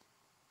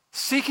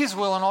 Seek his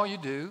will in all you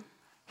do,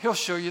 he'll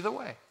show you the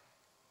way.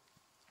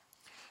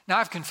 Now,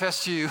 I've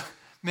confessed to you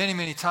many,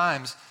 many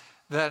times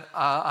that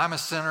I'm a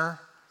sinner.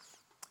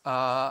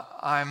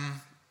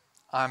 I'm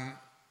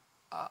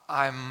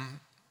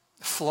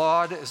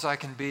flawed as I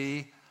can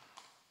be.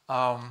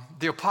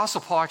 The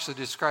Apostle Paul actually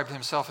described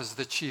himself as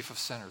the chief of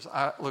sinners.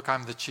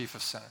 I'm the chief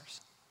of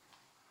sinners.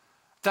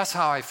 That's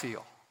how I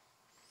feel.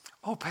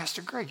 Oh,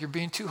 Pastor Greg, you're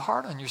being too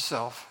hard on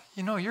yourself.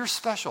 You're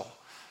special.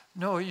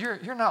 No,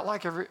 you're not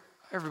like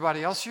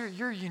everybody else.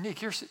 You're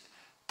unique.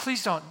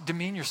 Please don't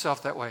demean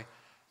yourself that way.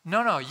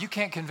 No, you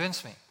can't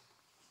convince me.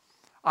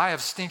 I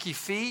have stinky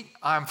feet.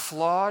 I'm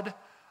flawed.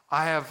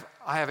 I have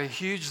a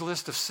huge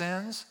list of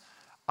sins.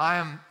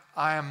 I'm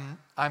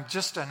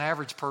just an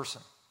average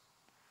person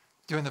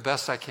doing the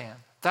best I can.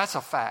 That's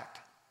a fact.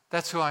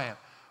 That's who I am.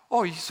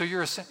 Oh, so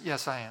you're a sin?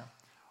 Yes, I am.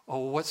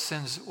 Oh, what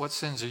sins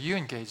are you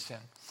engaged in?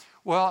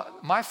 Well,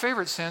 my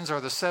favorite sins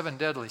are the 7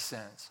 deadly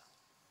sins.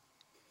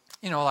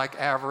 Like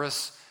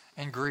avarice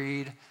and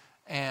greed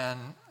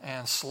and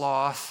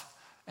sloth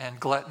and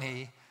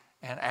gluttony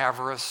and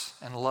avarice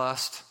and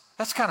lust.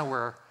 That's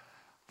where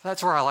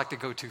I like to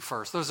go to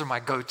first. Those are my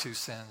go-to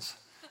sins,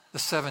 the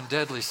 7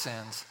 deadly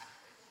sins.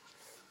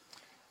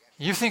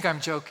 You think I'm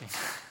joking.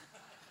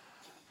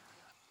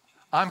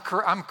 I'm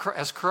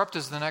as corrupt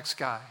as the next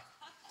guy.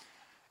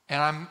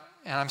 And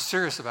I'm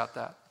serious about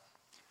that.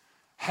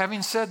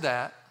 Having said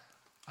that,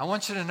 I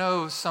want you to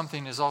know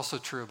something is also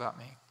true about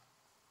me.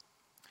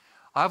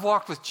 I've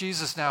walked with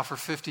Jesus now for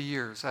 50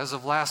 years. As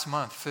of last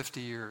month,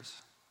 50 years.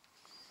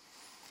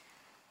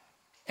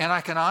 And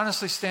I can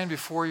honestly stand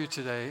before you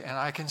today and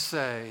I can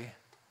say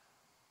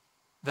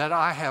that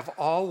I have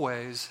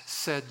always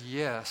said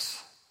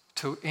yes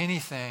to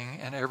anything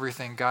and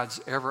everything God's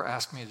ever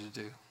asked me to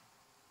do.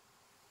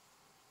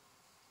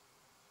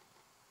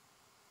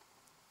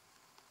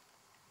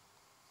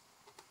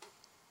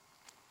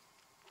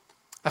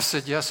 I've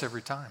said yes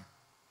every time.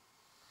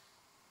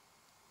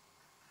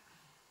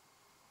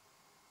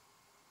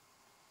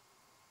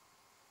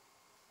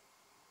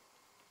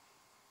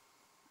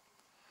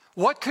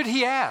 What could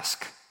he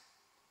ask?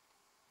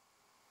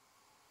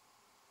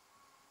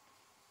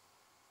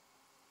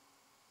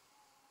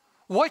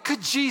 What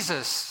could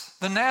Jesus,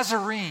 the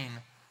Nazarene,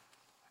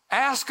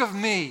 ask of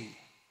me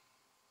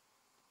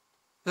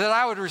that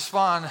I would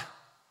respond,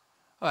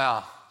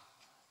 well,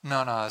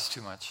 no, that's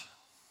too much.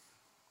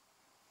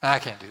 I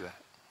can't do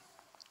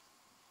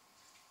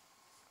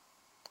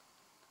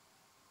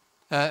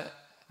that.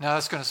 Now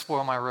that's going to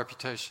spoil my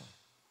reputation.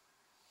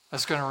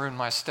 That's going to ruin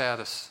my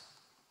status.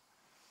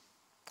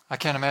 I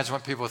can't imagine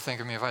what people would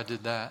think of me if I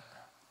did that.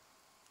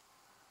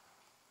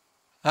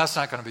 That's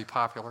not going to be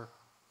popular.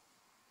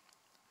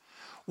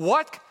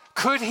 What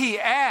could he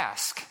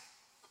ask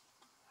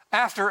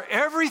after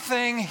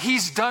everything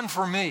he's done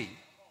for me?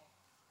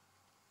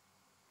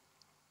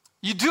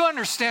 You do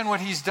understand what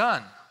he's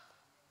done.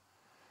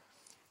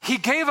 He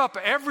gave up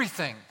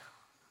everything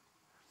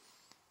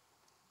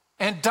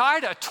and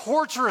died a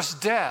torturous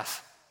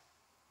death,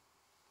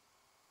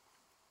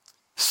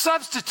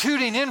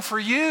 substituting in for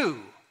you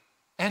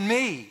and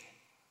me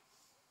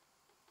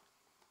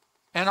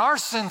and our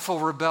sinful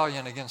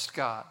rebellion against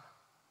God.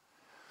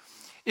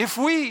 If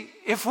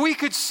we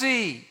could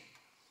see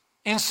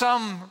in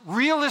some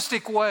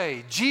realistic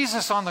way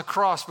Jesus on the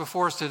cross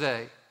before us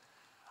today,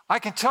 I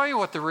can tell you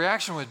what the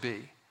reaction would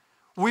be.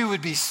 We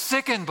would be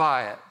sickened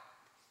by it.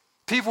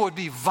 People would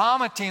be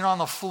vomiting on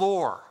the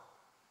floor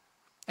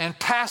and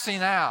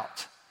passing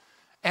out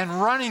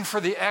and running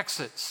for the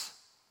exits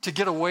to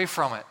get away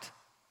from it.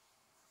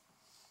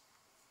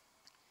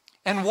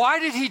 And why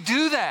did he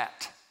do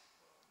that?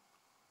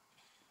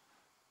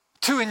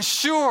 To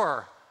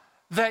ensure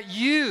that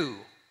you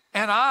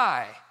and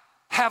I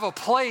have a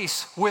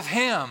place with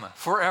him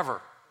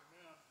forever.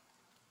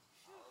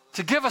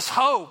 To give us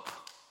hope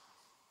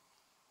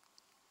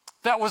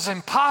that was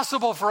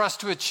impossible for us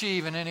to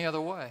achieve in any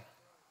other way.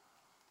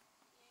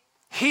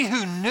 He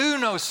who knew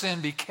no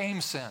sin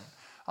became sin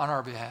on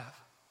our behalf.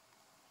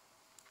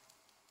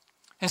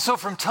 And so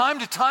from time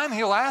to time,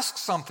 he'll ask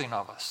something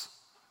of us.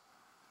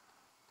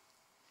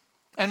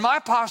 And my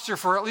posture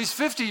for at least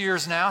 50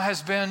 years now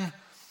has been,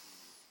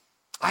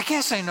 I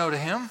can't say no to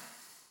him.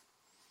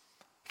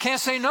 Can't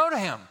say no to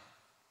him.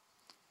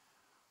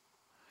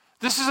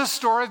 This is a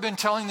story I've been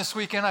telling this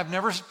weekend. I've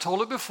never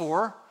told it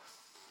before.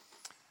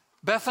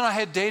 Beth and I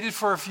had dated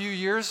for a few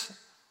years,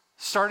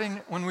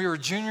 starting when we were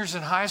juniors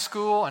in high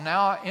school and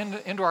now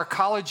into our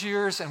college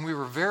years, and we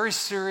were very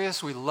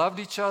serious. We loved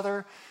each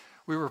other.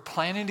 We were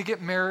planning to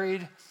get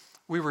married.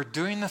 We were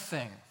doing the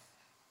thing.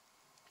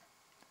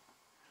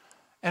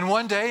 And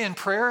one day in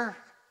prayer,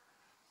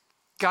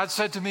 God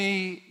said to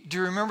me, do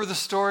you remember the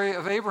story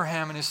of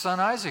Abraham and his son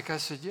Isaac? I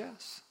said,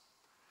 yes.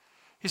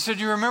 He said,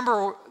 do you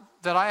remember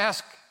that I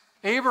asked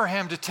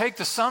Abraham to take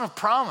the son of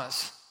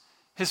promise,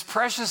 his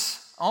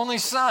precious only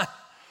son,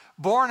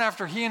 born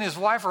after he and his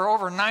wife are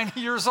over 90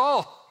 years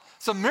old?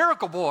 It's a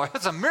miracle boy.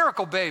 It's a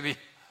miracle baby.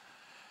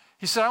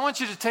 He said, I want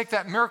you to take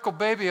that miracle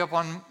baby up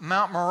on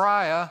Mount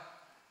Moriah,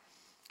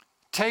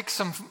 take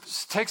some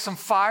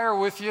fire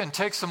with you and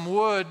take some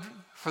wood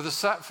for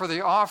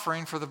the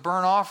offering, for the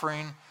burnt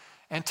offering,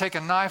 and take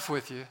a knife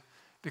with you,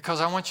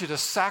 because I want you to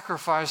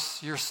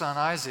sacrifice your son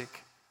Isaac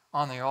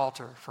on the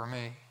altar for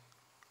me.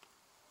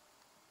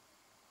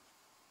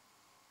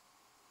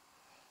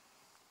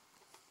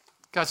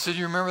 God said,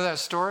 you remember that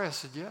story? I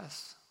said,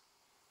 yes.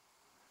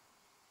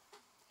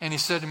 And he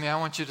said to me, I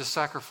want you to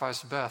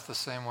sacrifice Beth the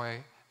same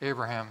way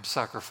Abraham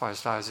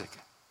sacrificed Isaac.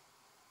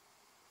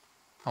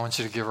 I want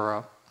you to give her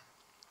up.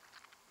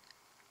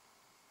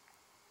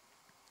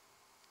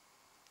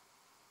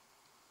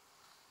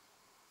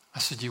 I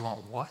said, you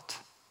want what?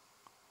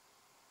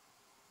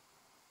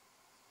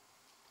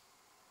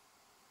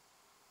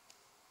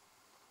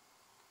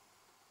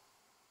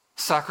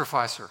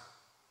 Sacrifice her.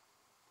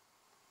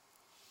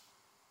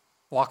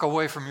 Walk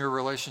away from your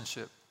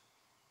relationship.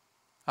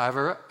 I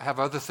have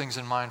other things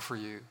in mind for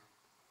you.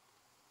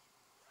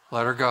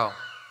 Let her go.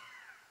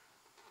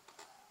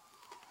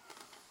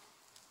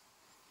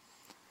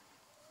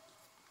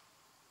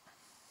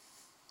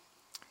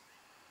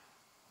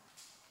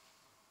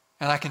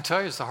 And I can tell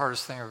you it's the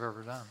hardest thing I've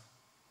ever done.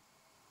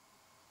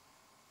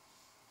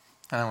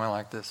 And I went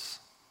like this.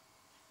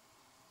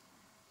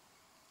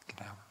 You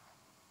can have her.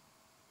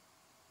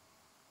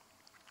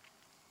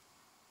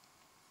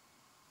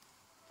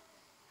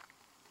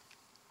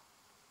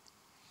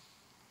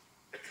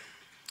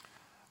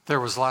 There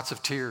was lots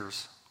of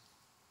tears.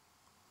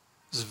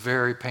 It was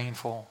very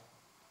painful.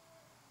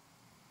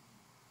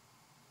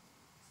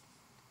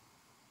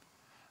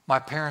 My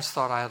parents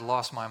thought I had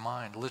lost my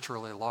mind,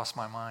 literally lost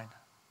my mind.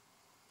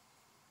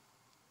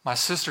 My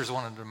sisters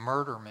wanted to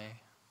murder me.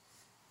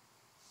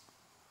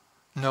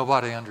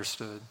 Nobody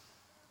understood.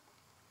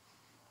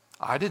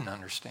 I didn't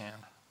understand.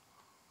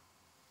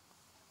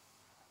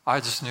 I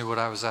just knew what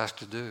I was asked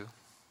to do.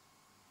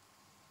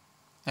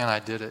 And I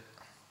did it.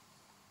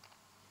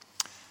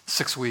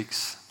 6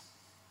 weeks.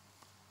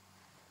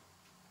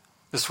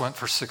 This went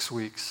for 6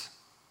 weeks.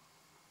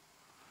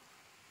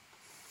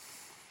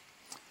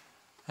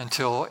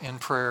 Until in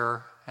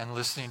prayer and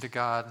listening to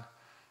God,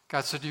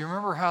 God said, do you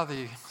remember how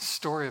the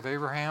story of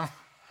Abraham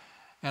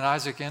and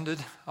Isaac ended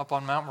up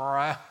on Mount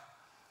Moriah?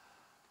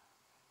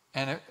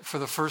 And for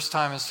the first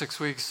time in 6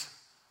 weeks,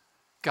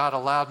 God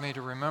allowed me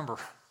to remember.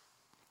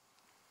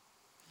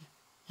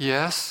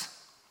 Yes,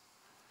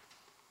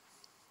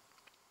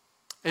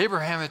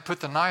 Abraham had put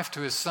the knife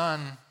to his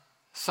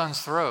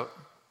son's throat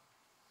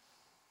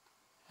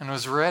and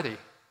was ready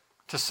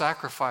to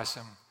sacrifice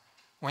him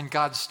when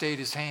God stayed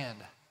his hand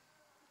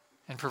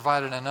and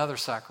provided another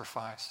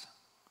sacrifice,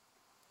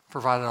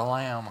 provided a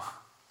lamb.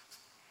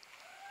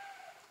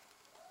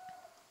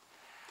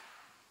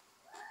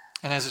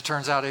 And as it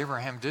turns out,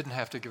 Abraham didn't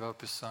have to give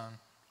up his son.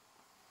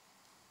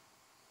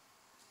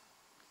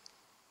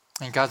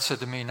 And God said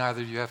to me,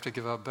 neither do you have to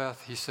give up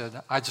Beth. He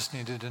said, I just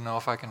needed to know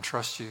if I can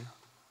trust you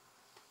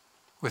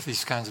with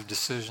these kinds of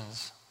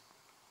decisions.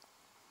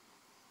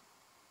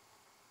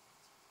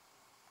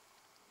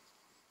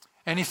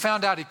 And he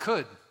found out he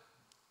could.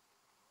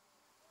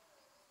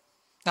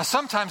 Now,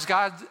 sometimes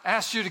God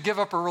asks you to give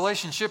up a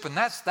relationship, and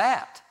that's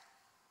that.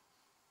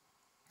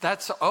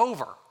 That's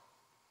over.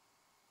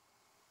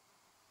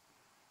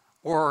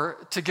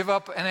 Or to give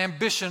up an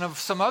ambition of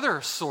some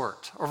other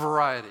sort or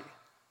variety.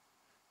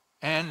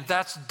 And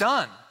that's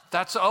done.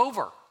 That's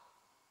over.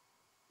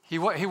 He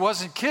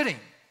wasn't kidding.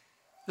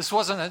 This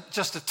wasn't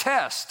just a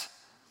test.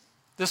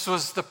 This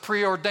was the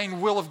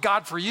preordained will of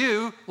God for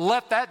you.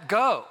 Let that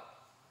go.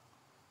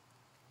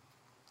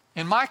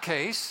 In my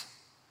case,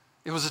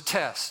 it was a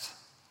test.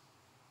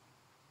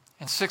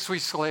 And 6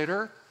 weeks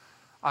later,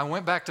 I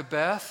went back to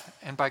Beth,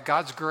 and by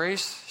God's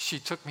grace, she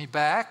took me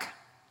back.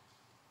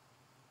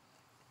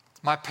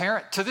 My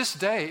parent, to this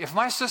day, if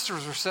my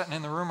sisters were sitting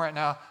in the room right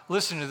now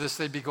listening to this,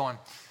 they'd be going,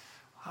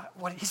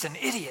 "What? He's an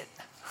idiot."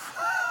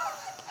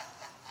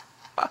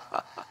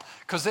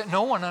 Because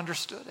no one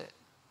understood it.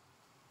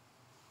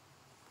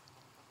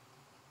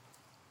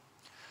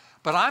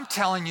 But I'm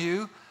telling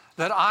you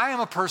that I am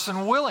a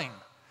person willing.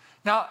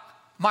 Now,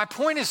 my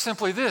point is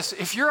simply this.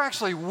 If you're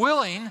actually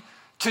willing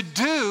to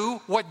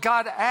do what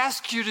God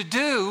asks you to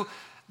do,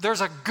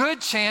 there's a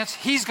good chance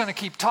He's going to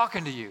keep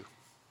talking to you.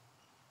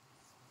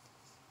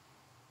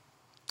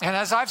 And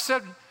as I've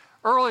said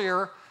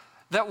earlier,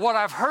 that what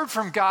I've heard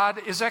from God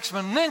is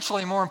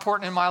exponentially more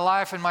important in my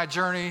life and my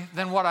journey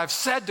than what I've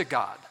said to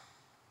God.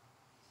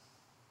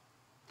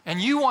 And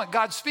you want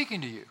God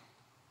speaking to you.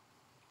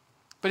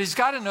 But He's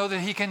got to know that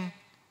He can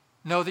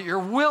know that you're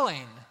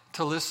willing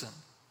to listen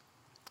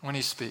when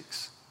He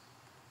speaks.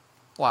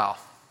 Wow.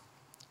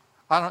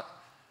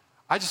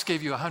 I just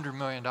gave you $100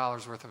 million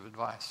worth of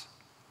advice.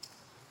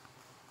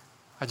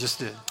 I just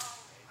did.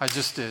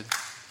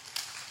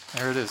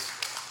 There it is.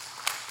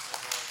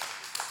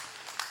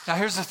 Now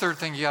here's the third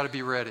thing. You got to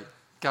be ready.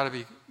 Got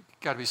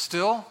to be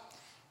still.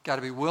 Got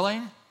to be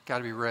willing. Got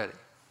to be ready.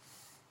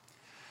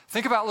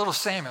 Think about little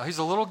Samuel. He's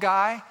a little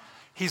guy.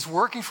 He's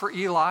working for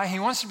Eli. He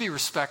wants to be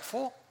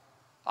respectful.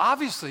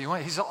 Obviously, he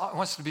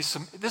wants to be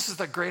this is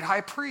the great high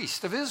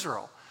priest of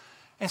Israel.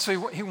 And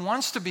so he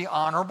wants to be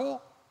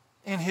honorable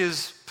in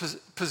his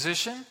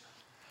position.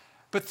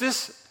 But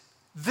this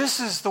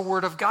is the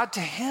word of God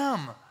to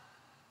him.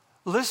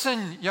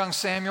 Listen, young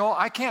Samuel,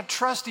 I can't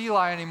trust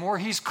Eli anymore.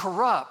 He's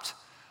corrupt.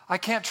 I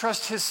can't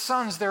trust his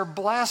sons. They're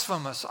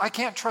blasphemous. I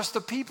can't trust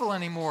the people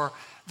anymore.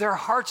 Their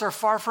hearts are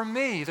far from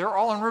me. They're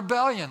all in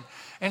rebellion.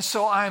 And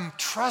so I'm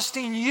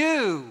trusting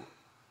you,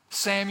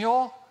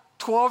 Samuel,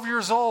 12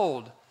 years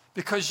old,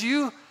 because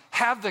you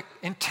have the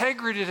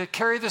integrity to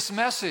carry this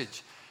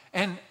message.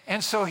 And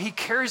so he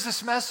carries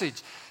this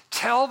message.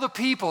 Tell the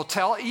people,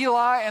 tell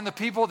Eli and the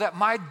people that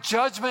my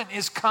judgment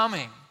is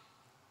coming.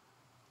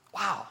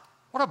 Wow,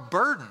 what a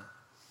burden.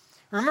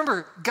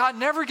 Remember, God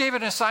never gave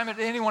an assignment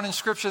to anyone in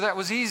Scripture that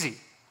was easy.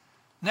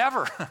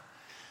 Never.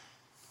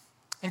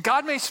 And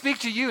God may speak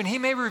to you, and He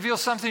may reveal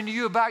something to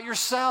you about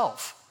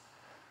yourself.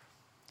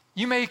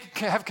 You may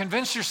have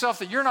convinced yourself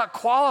that you're not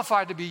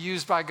qualified to be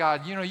used by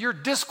God. You know, you're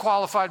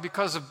disqualified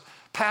because of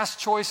past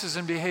choices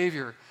and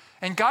behavior.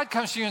 And God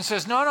comes to you and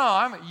says,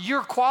 no,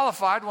 you're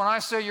qualified when I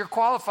say you're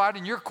qualified,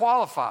 and you're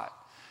qualified.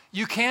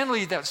 You can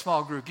lead that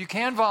small group. You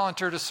can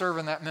volunteer to serve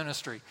in that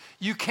ministry.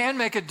 You can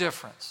make a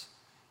difference.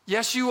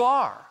 Yes, you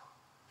are.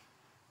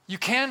 You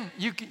can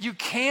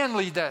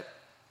lead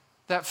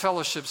that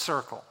fellowship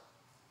circle.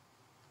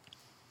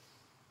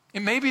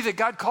 It may be that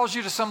God calls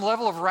you to some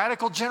level of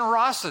radical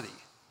generosity.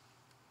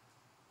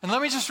 And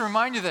let me just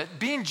remind you that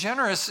being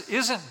generous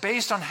isn't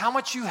based on how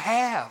much you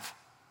have.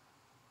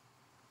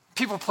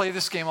 People play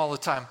this game all the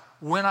time.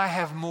 When I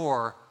have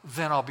more,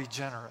 then I'll be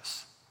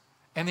generous.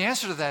 And the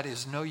answer to that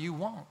is no, you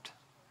won't.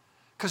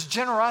 Because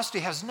generosity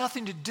has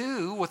nothing to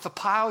do with the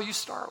pile you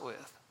start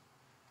with.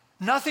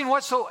 Nothing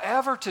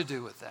whatsoever to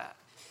do with that.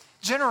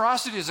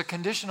 Generosity is a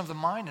condition of the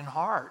mind and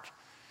heart.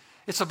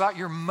 It's about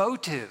your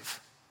motive.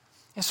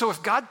 And so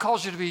if God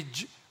calls you to be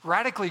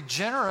radically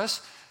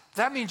generous,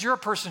 that means you're a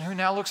person who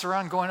now looks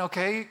around going,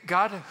 okay,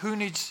 God, who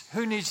needs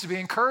to be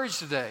encouraged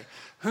today?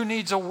 Who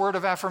needs a word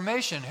of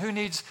affirmation? Who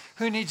needs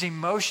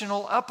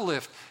emotional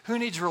uplift? Who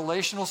needs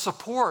relational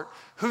support?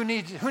 Who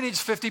needs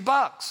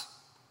 $50?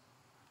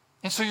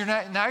 And so you're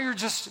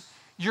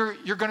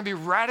going to be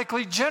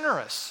radically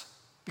generous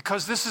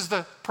because this is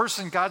the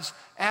person God's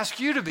asked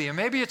you to be. And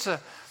maybe it's a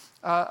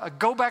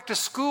go back to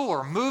school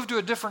or move to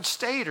a different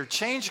state or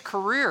change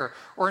career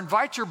or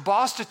invite your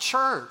boss to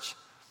church.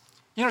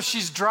 You know,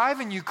 she's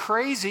driving you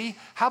crazy.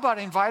 How about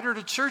invite her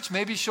to church?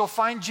 Maybe she'll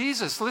find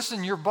Jesus.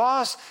 Listen, your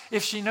boss,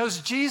 if she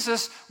knows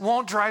Jesus,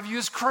 won't drive you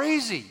as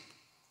crazy.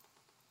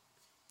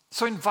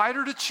 So invite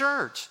her to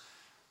church.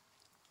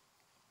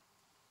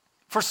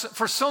 For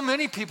so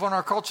many people in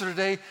our culture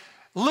today,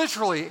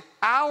 literally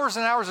hours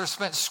and hours are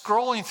spent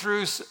scrolling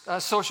through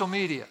social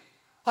media,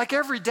 like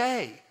every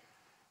day.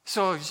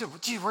 So you say, well,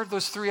 gee, where'd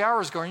those 3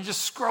 hours go? And you're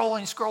just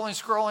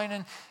scrolling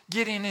and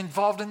getting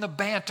involved in the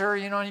banter,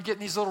 and you get in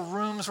these little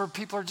rooms where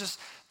people are just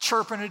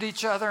chirping at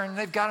each other and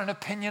they've got an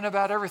opinion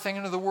about everything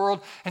in the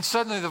world. And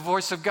suddenly the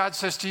voice of God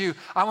says to you,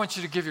 I want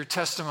you to give your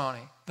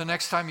testimony the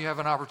next time you have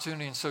an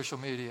opportunity in social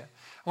media.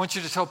 I want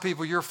you to tell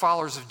people you're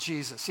followers of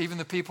Jesus, even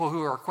the people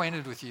who are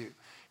acquainted with you.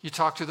 You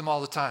talk to them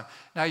all the time.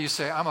 Now you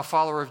say, I'm a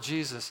follower of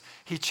Jesus.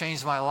 He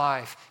changed my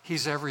life.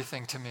 He's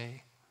everything to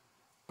me.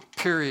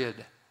 Period.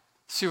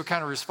 See what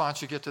kind of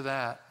response you get to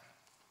that.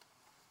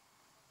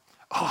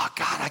 Oh,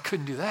 God, I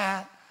couldn't do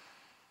that.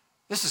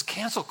 This is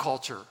cancel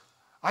culture.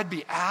 I'd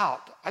be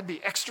out. I'd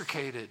be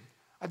extricated.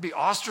 I'd be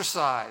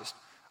ostracized.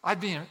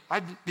 I'd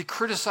be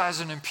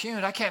criticized and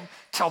impugned. I can't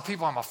tell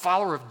people I'm a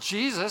follower of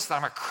Jesus, that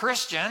I'm a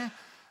Christian.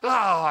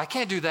 Oh, I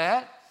can't do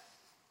that.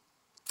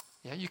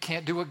 Yeah, you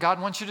can't do what God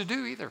wants you to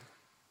do either.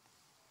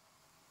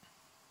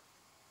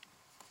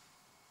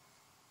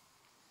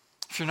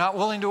 If you're not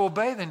willing to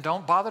obey, then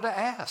don't bother to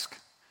ask.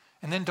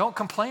 And then don't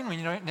complain when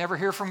you never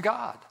hear from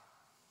God.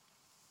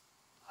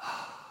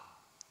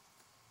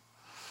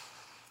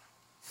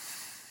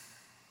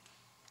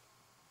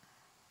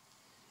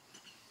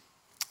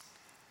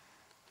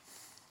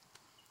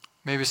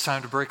 Maybe it's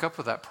time to break up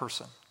with that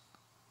person.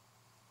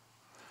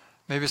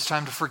 Maybe it's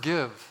time to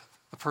forgive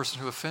the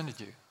person who offended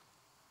you.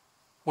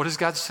 What is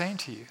God saying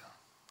to you?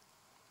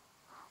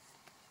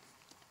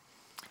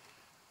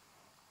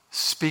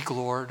 Speak,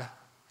 Lord.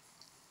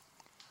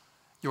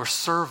 Your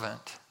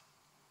servant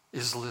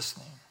is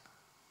listening.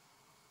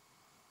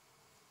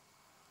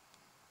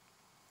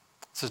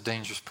 It's a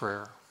dangerous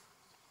prayer.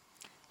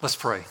 Let's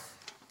pray.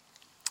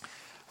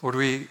 Lord,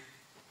 we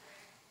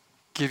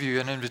give you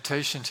an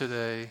invitation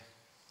today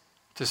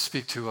to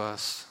speak to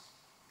us.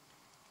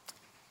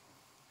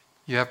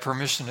 You have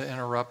permission to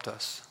interrupt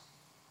us.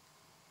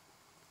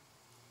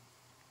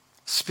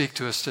 Speak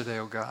to us today,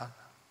 O God.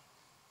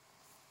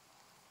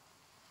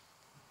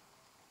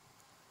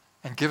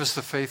 And give us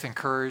the faith and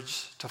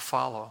courage to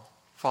follow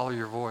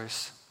your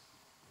voice.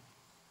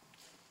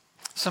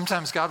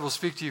 Sometimes God will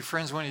speak to you,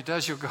 friends. When he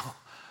does, you'll go,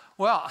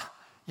 well,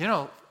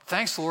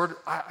 thanks, Lord.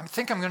 I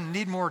think I'm going to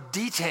need more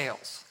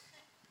details.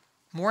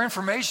 More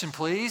information,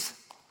 please.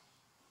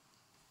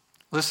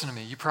 Listen to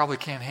me. You probably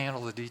can't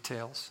handle the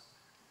details.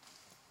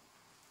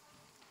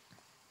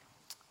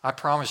 I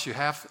promise you,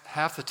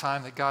 half the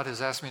time that God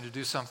has asked me to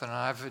do something and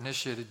I've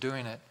initiated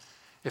doing it,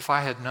 if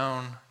I had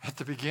known at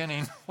the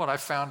beginning what I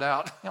found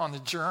out on the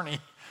journey,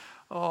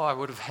 I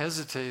would have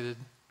hesitated.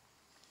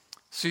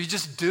 So you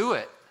just do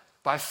it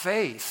by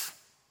faith,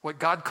 what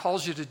God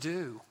calls you to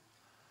do.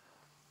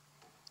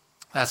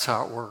 That's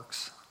how it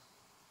works.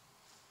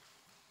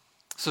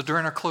 So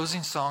during our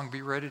closing song,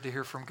 be ready to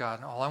hear from God.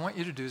 And all I want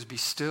you to do is be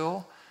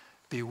still,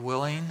 be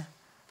willing,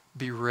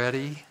 be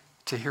ready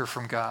to hear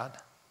from God.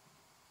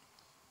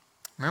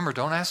 Remember,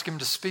 don't ask him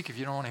to speak if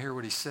you don't want to hear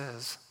what he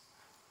says.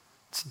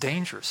 It's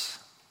dangerous.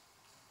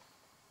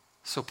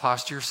 So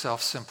posture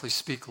yourself, simply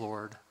speak,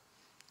 Lord.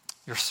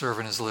 Your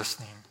servant is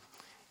listening.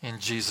 In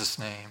Jesus'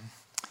 name,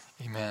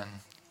 amen.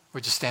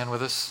 Would you stand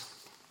with us?